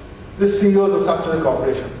the CEOs of statutory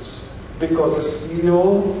corporations, because the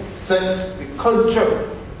CEO sets the culture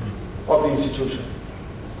of the institution.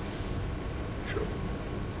 Sure.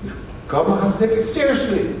 Government has to take it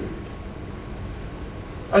seriously.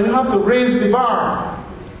 And you have to raise the bar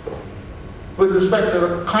with respect to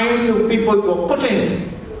the kind of people you are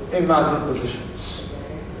putting in management positions.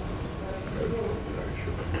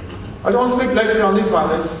 I don't speak lightly on these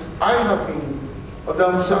matters. I've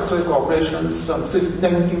done statutory corporations since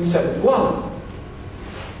 1971.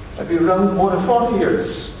 I've been around more than 40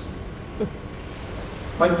 years.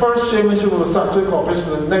 My first chairmanship of a statutory corporation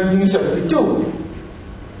was in 1972.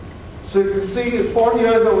 So you can see, in 40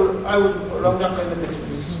 years I was around that kind of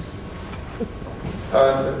business.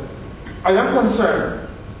 And I am concerned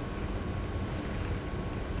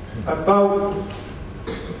about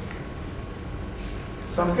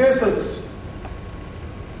some cases,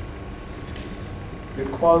 the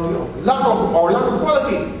quality of lack of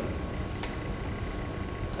quality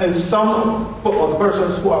in some of the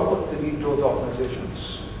persons who are put to lead those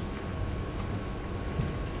organizations.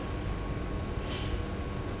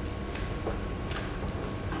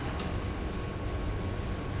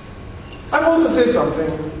 I want to say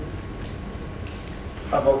something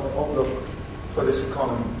about the outlook for this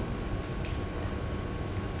economy.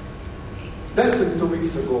 Less than 2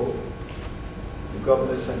 weeks ago, the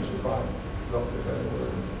Governor's Central Bank, Dr.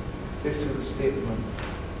 Errol, issued a statement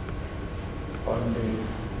on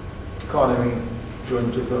the economy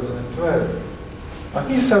during 2012.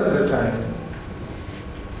 And he said at the time,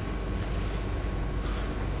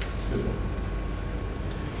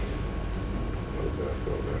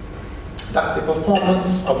 that the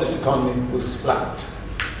performance of this economy was flat.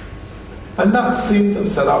 And that seemed to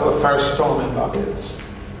set up a firestorm in Barbados,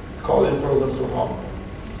 calling programs were hot.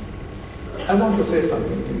 I want to say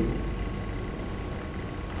something to you.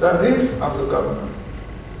 That if, as a governor,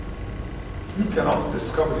 you cannot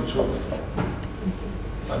discover the truth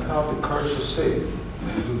and have the courage to say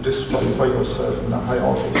you disqualify yourself in a high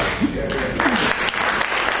office,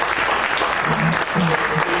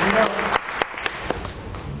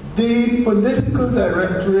 the political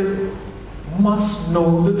directorate must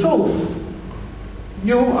know the truth.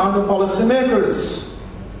 You are the policymakers.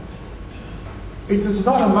 It is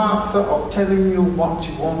not a matter of telling you what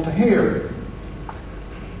you want to hear.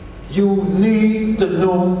 You need to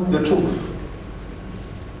know the truth.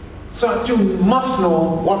 So you must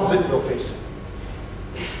know what is it you're facing.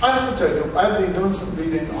 I have to tell you, I've been doing some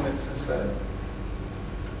reading on it since then.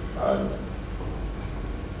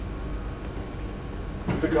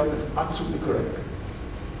 Because it's absolutely correct.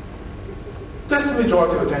 Just let me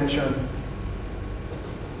draw your attention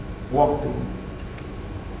what the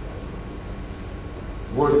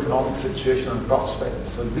world economic situation and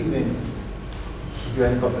prospects of leading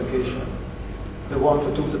UN publication, the one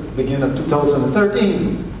for the beginning of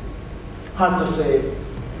 2013, had to say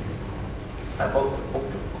about the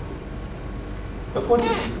outlook. But what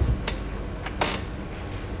did it do?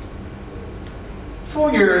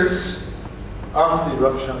 4 years after the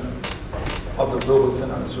eruption of the global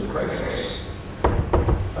financial crisis,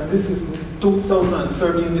 and this is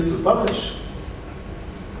 2013, this was published,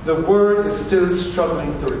 the world is still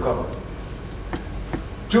struggling to recover.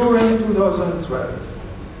 During 2012,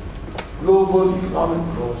 global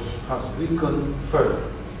economic growth has weakened further.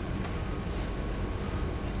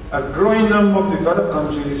 A growing number of developed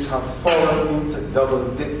countries have fallen into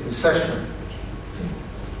double-dip recession,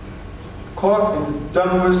 caught in the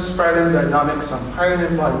downward spiraling dynamics of high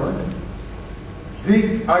unemployment,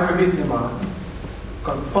 weak aggregate demand,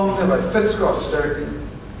 compounded by fiscal austerity,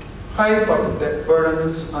 high public debt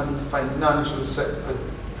burdens, and financial sector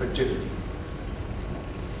fragility.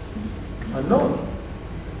 Unknown.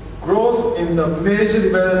 Growth in the major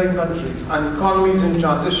developing countries and economies in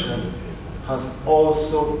transition has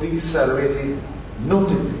also decelerated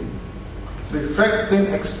notably, reflecting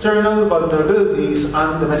external vulnerabilities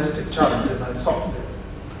and domestic challenges, I thought.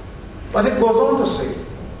 But it goes on to say,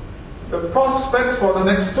 the prospects for the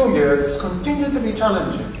next 2 years continue to be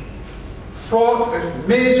challenging, fraught with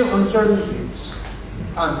major uncertainties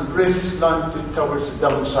and risks slanted towards the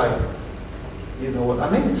downside. You know what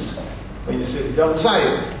that means when you say the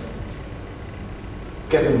downside,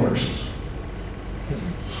 getting worse.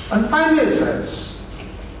 And finally it says,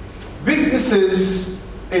 weaknesses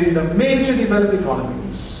in the major developed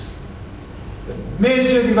economies, the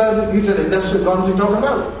major developed, these are the industrial economies we're talking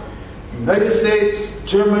about, United States,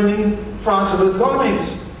 Germany, France, and those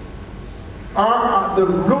economies, are at the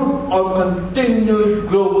root of continued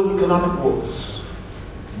global economic woes.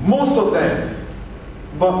 Most of them,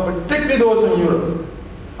 but particularly those in Europe,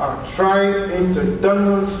 are tried into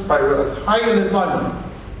downward spiral as high unemployment,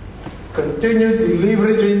 continued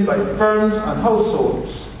deleveraging by firms and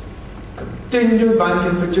households, continued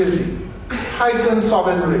banking fragility, heightened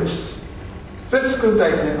sovereign risks, fiscal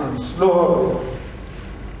tightening, and slower growth.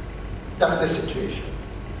 That's the situation.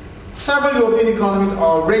 Several European economies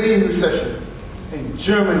are already in recession, in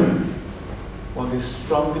Germany, one of the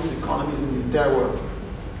strongest economies in the entire world.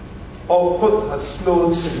 Output has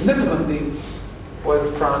slowed significantly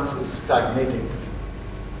while France is stagnating.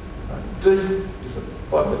 And this is a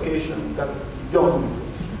publication that is young.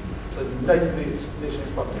 It's a United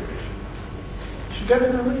Nations publication. You should get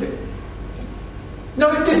it and read it.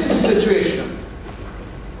 Now, if this is the situation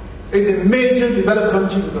in the major developed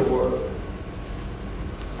countries of the world,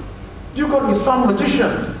 you've got to be some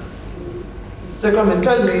magician to come and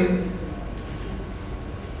tell me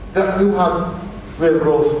that you have real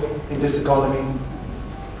growth in this economy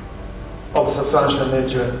of substantial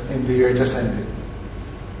nature in the year just ended.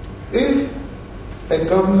 If a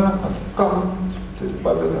governor had come to the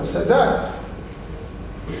public and said that,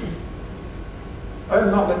 I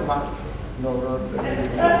am not like Matt. No,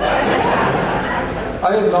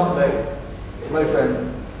 I am not like my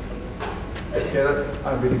friend.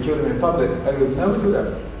 I'm ridiculing in public. I will never do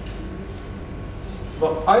that.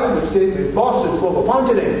 But I would say to his bosses who have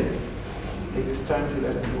appointed him, it is time to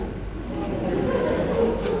let him go.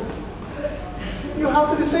 You have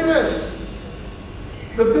to be serious.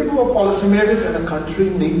 The people who are policymakers in a country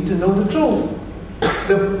need to know the truth.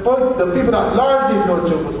 The people at large need to know the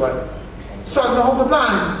truth as well. So I know how to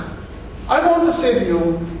plan. I want to say to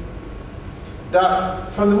you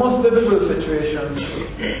that from the most difficult situations,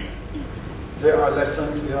 there are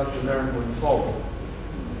lessons we have to learn going forward.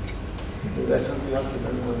 The lessons we have to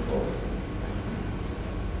learn going forward.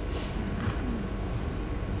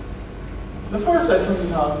 The first lesson we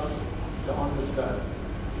have to understand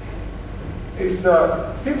is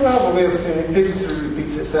that people have a way of saying history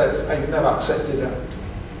repeats itself. I never accepted that.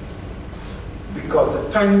 Because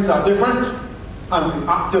the times are different and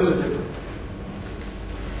the actors are different.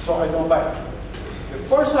 So I don't buy it. The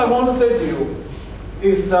first thing I want to say to you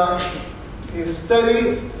is that a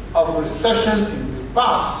study of recessions in the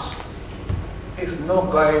past is no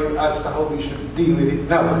guide as to how we should deal with it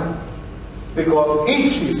now. Because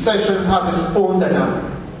each recession has its own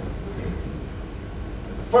dynamic.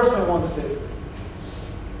 That's the first thing I want to say.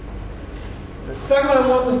 The second I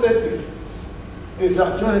want to say to you is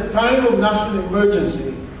that during a time of national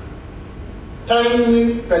emergency,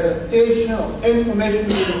 timely presentation of information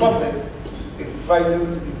to the public is vital to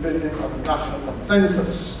the building of a national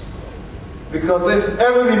consensus. Because if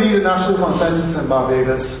ever we need a national consensus in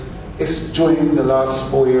Barbados, it's during the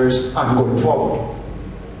last 4 years and going forward.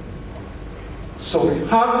 So we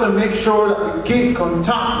have to make sure that we keep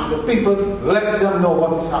contact with the people, let them know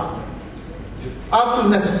what is happening. It is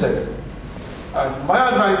absolutely necessary. And my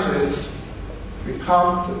advice is, we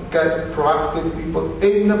have to get proactive people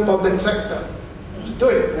in the public sector to do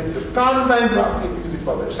it. And if you can't find proactive people in the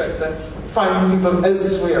public sector, find people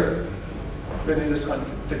elsewhere within this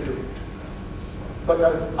country to do it. But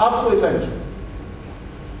that is absolutely essential.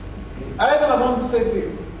 The other thing I want to say to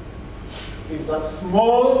you is that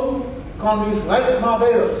small economies like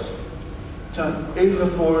Barbados can ill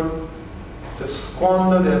afford to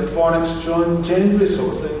squander their foreign exchange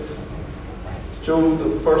resources through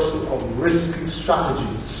the pursuit of risky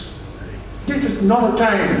strategies. This is not a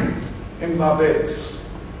time in Barbados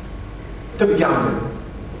to be gambling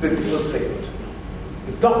with people's fate.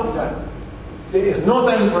 It's not the time. There is no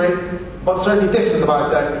time for it, but certainly this is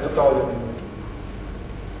about time if at all.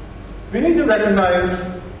 We need to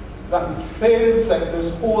recognize that the trade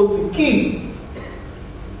sectors hold the key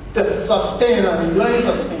to sustain and rely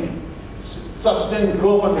sustain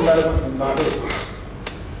growth and development in Barbados.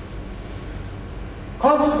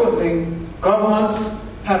 Consequently, governments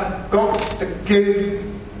have got to give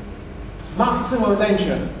maximum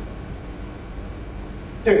attention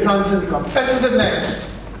to enhancing the competitiveness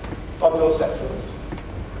of those sectors,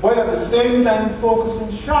 while at the same time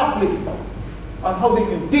focusing sharply on how they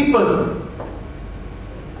can deepen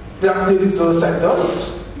the activities of those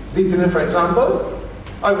sectors. Deepening, for example,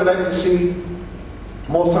 I would like to see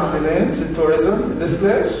more sandy lanes in tourism in this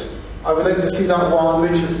place. I would like to see that one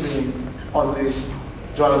which has been on the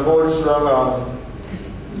John Goldstrong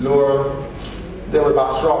lower David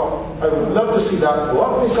Bass Rock. I would love to see that go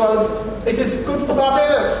up because it is good for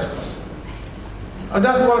Barbados. And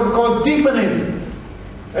that's what we call deepening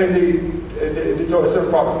in the tourism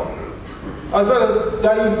problem. As well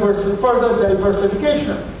as further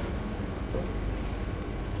diversification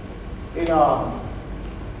in the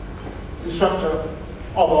structure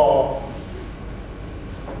of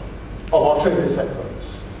our trading sectors.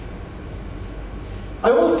 I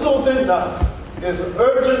also think that there's an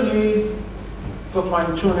urgent need for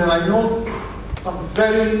fine-tuning. I know some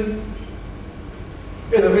very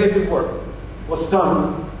innovative work was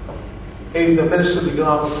done in the Ministry of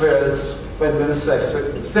Economic Affairs when Minister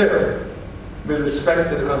Eswick was there with respect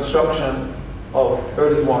to the construction of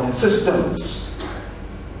early warning systems.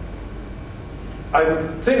 I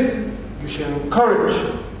think you should encourage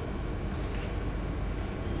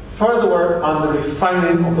further work on the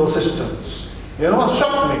refining of those systems. You know what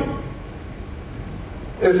shocked me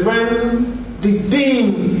is when the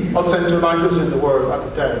Dean of Central Languages in the world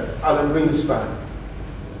at the time, Alleyne,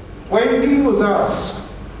 when he was asked,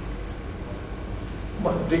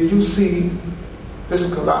 "But did you see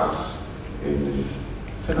this collapse in the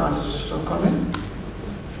financial system coming?"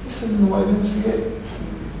 He said, "No, I didn't see it.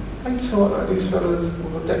 I saw that these fellows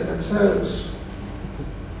would protect themselves."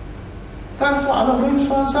 That's what Alleyne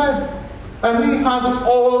said. And he has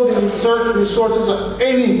all the research resources that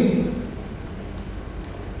any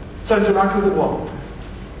Central Africa would want.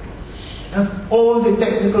 He has all the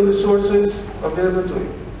technical resources available to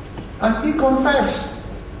him. And he confessed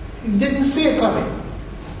he didn't see it coming.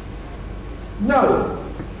 Now,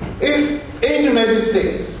 if in the United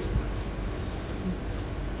States,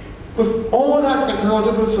 with all that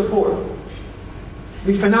technological support,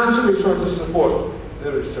 the financial resources support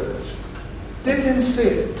the research, they didn't see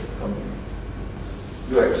it coming,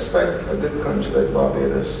 you expect a little country like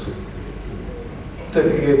Barbados to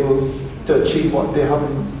be able to achieve what they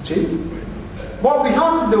haven't achieved? What we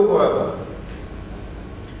have to do, however,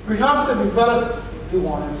 we have to develop the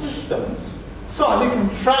warning systems so they can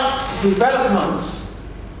track developments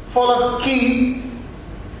for key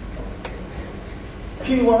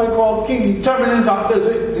what I call key determining factors,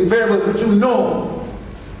 the variables which you know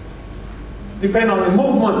depend on the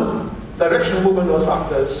movement, direction of movement of those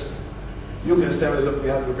factors. You can say, well, look, we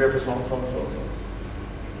have to prepare for so and so and so and so.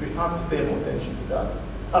 We have to pay more attention to that.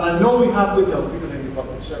 And I know we have good young people in the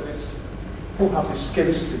public service who have the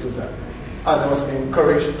skills to do that. And they must be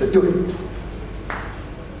encouraged to do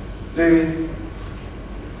it.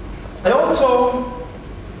 I also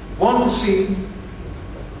want to see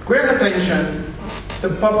great attention to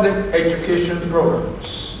public education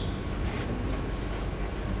programs.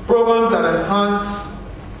 Programs that enhance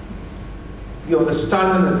the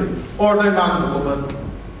understanding of the ordinary man and woman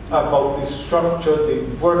about the structure, the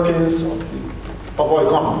workings of our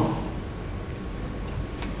economy.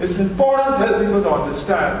 It's important to help people to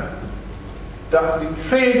understand that the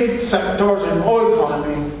traded sectors in our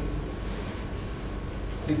economy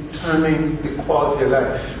determine the quality of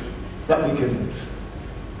life that we can live.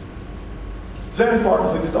 It's very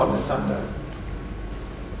important for you to understand that.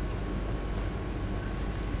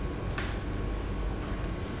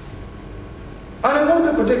 And I want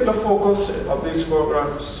the particular focus of these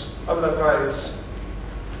programs, I would advise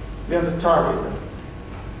we have to target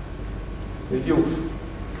the youth.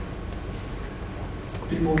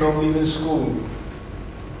 People now leaving school,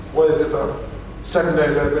 whether it's a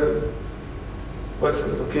secondary level, whether it's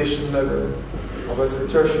a vocation level, or whether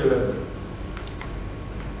it's a tertiary level.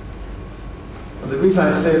 And the reason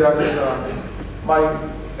I say that is my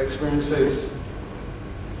experience is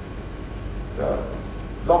that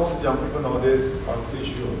lots of young people nowadays are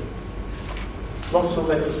visual. Lots of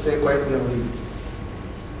them like to stay quietly and read.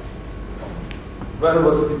 When I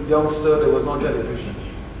was a youngster, there was no television.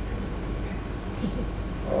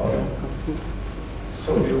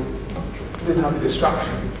 So you didn't have the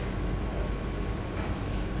distraction.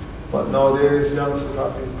 But nowadays, youngsters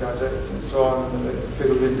have these gadgets and so on, and they like to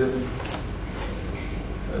fiddle with them.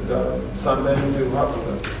 And sometimes you have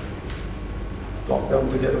to lock them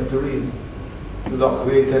to get them to read. You lock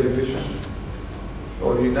away television,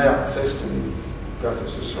 or you deny access to the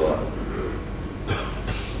gadgets and so on.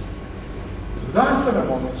 The last thing I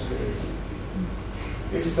want to say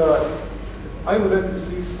is that I would like to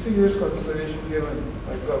see serious consideration given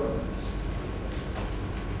by governments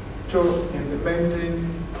to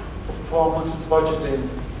implementing performance budgeting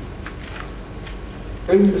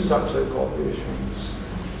in the structured corporations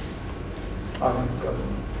and in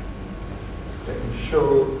government to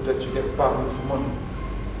ensure that you get value for money.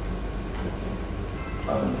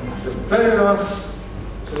 And the very last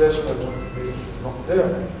suggestion I want to make is not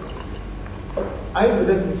there. But I would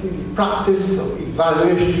like to see the practice of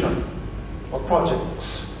evaluation of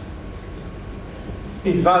projects,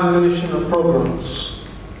 evaluation of programs,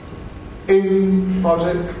 in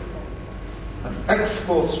project and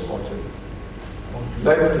ex-post project. I would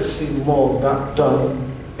like to see more of that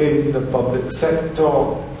done in the public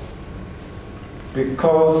sector,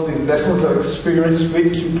 because the lessons of experience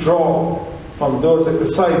which you draw from those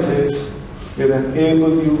exercises will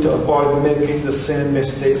enable you to avoid making the same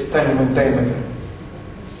mistakes time and time again.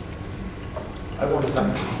 I want to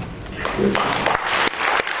thank you.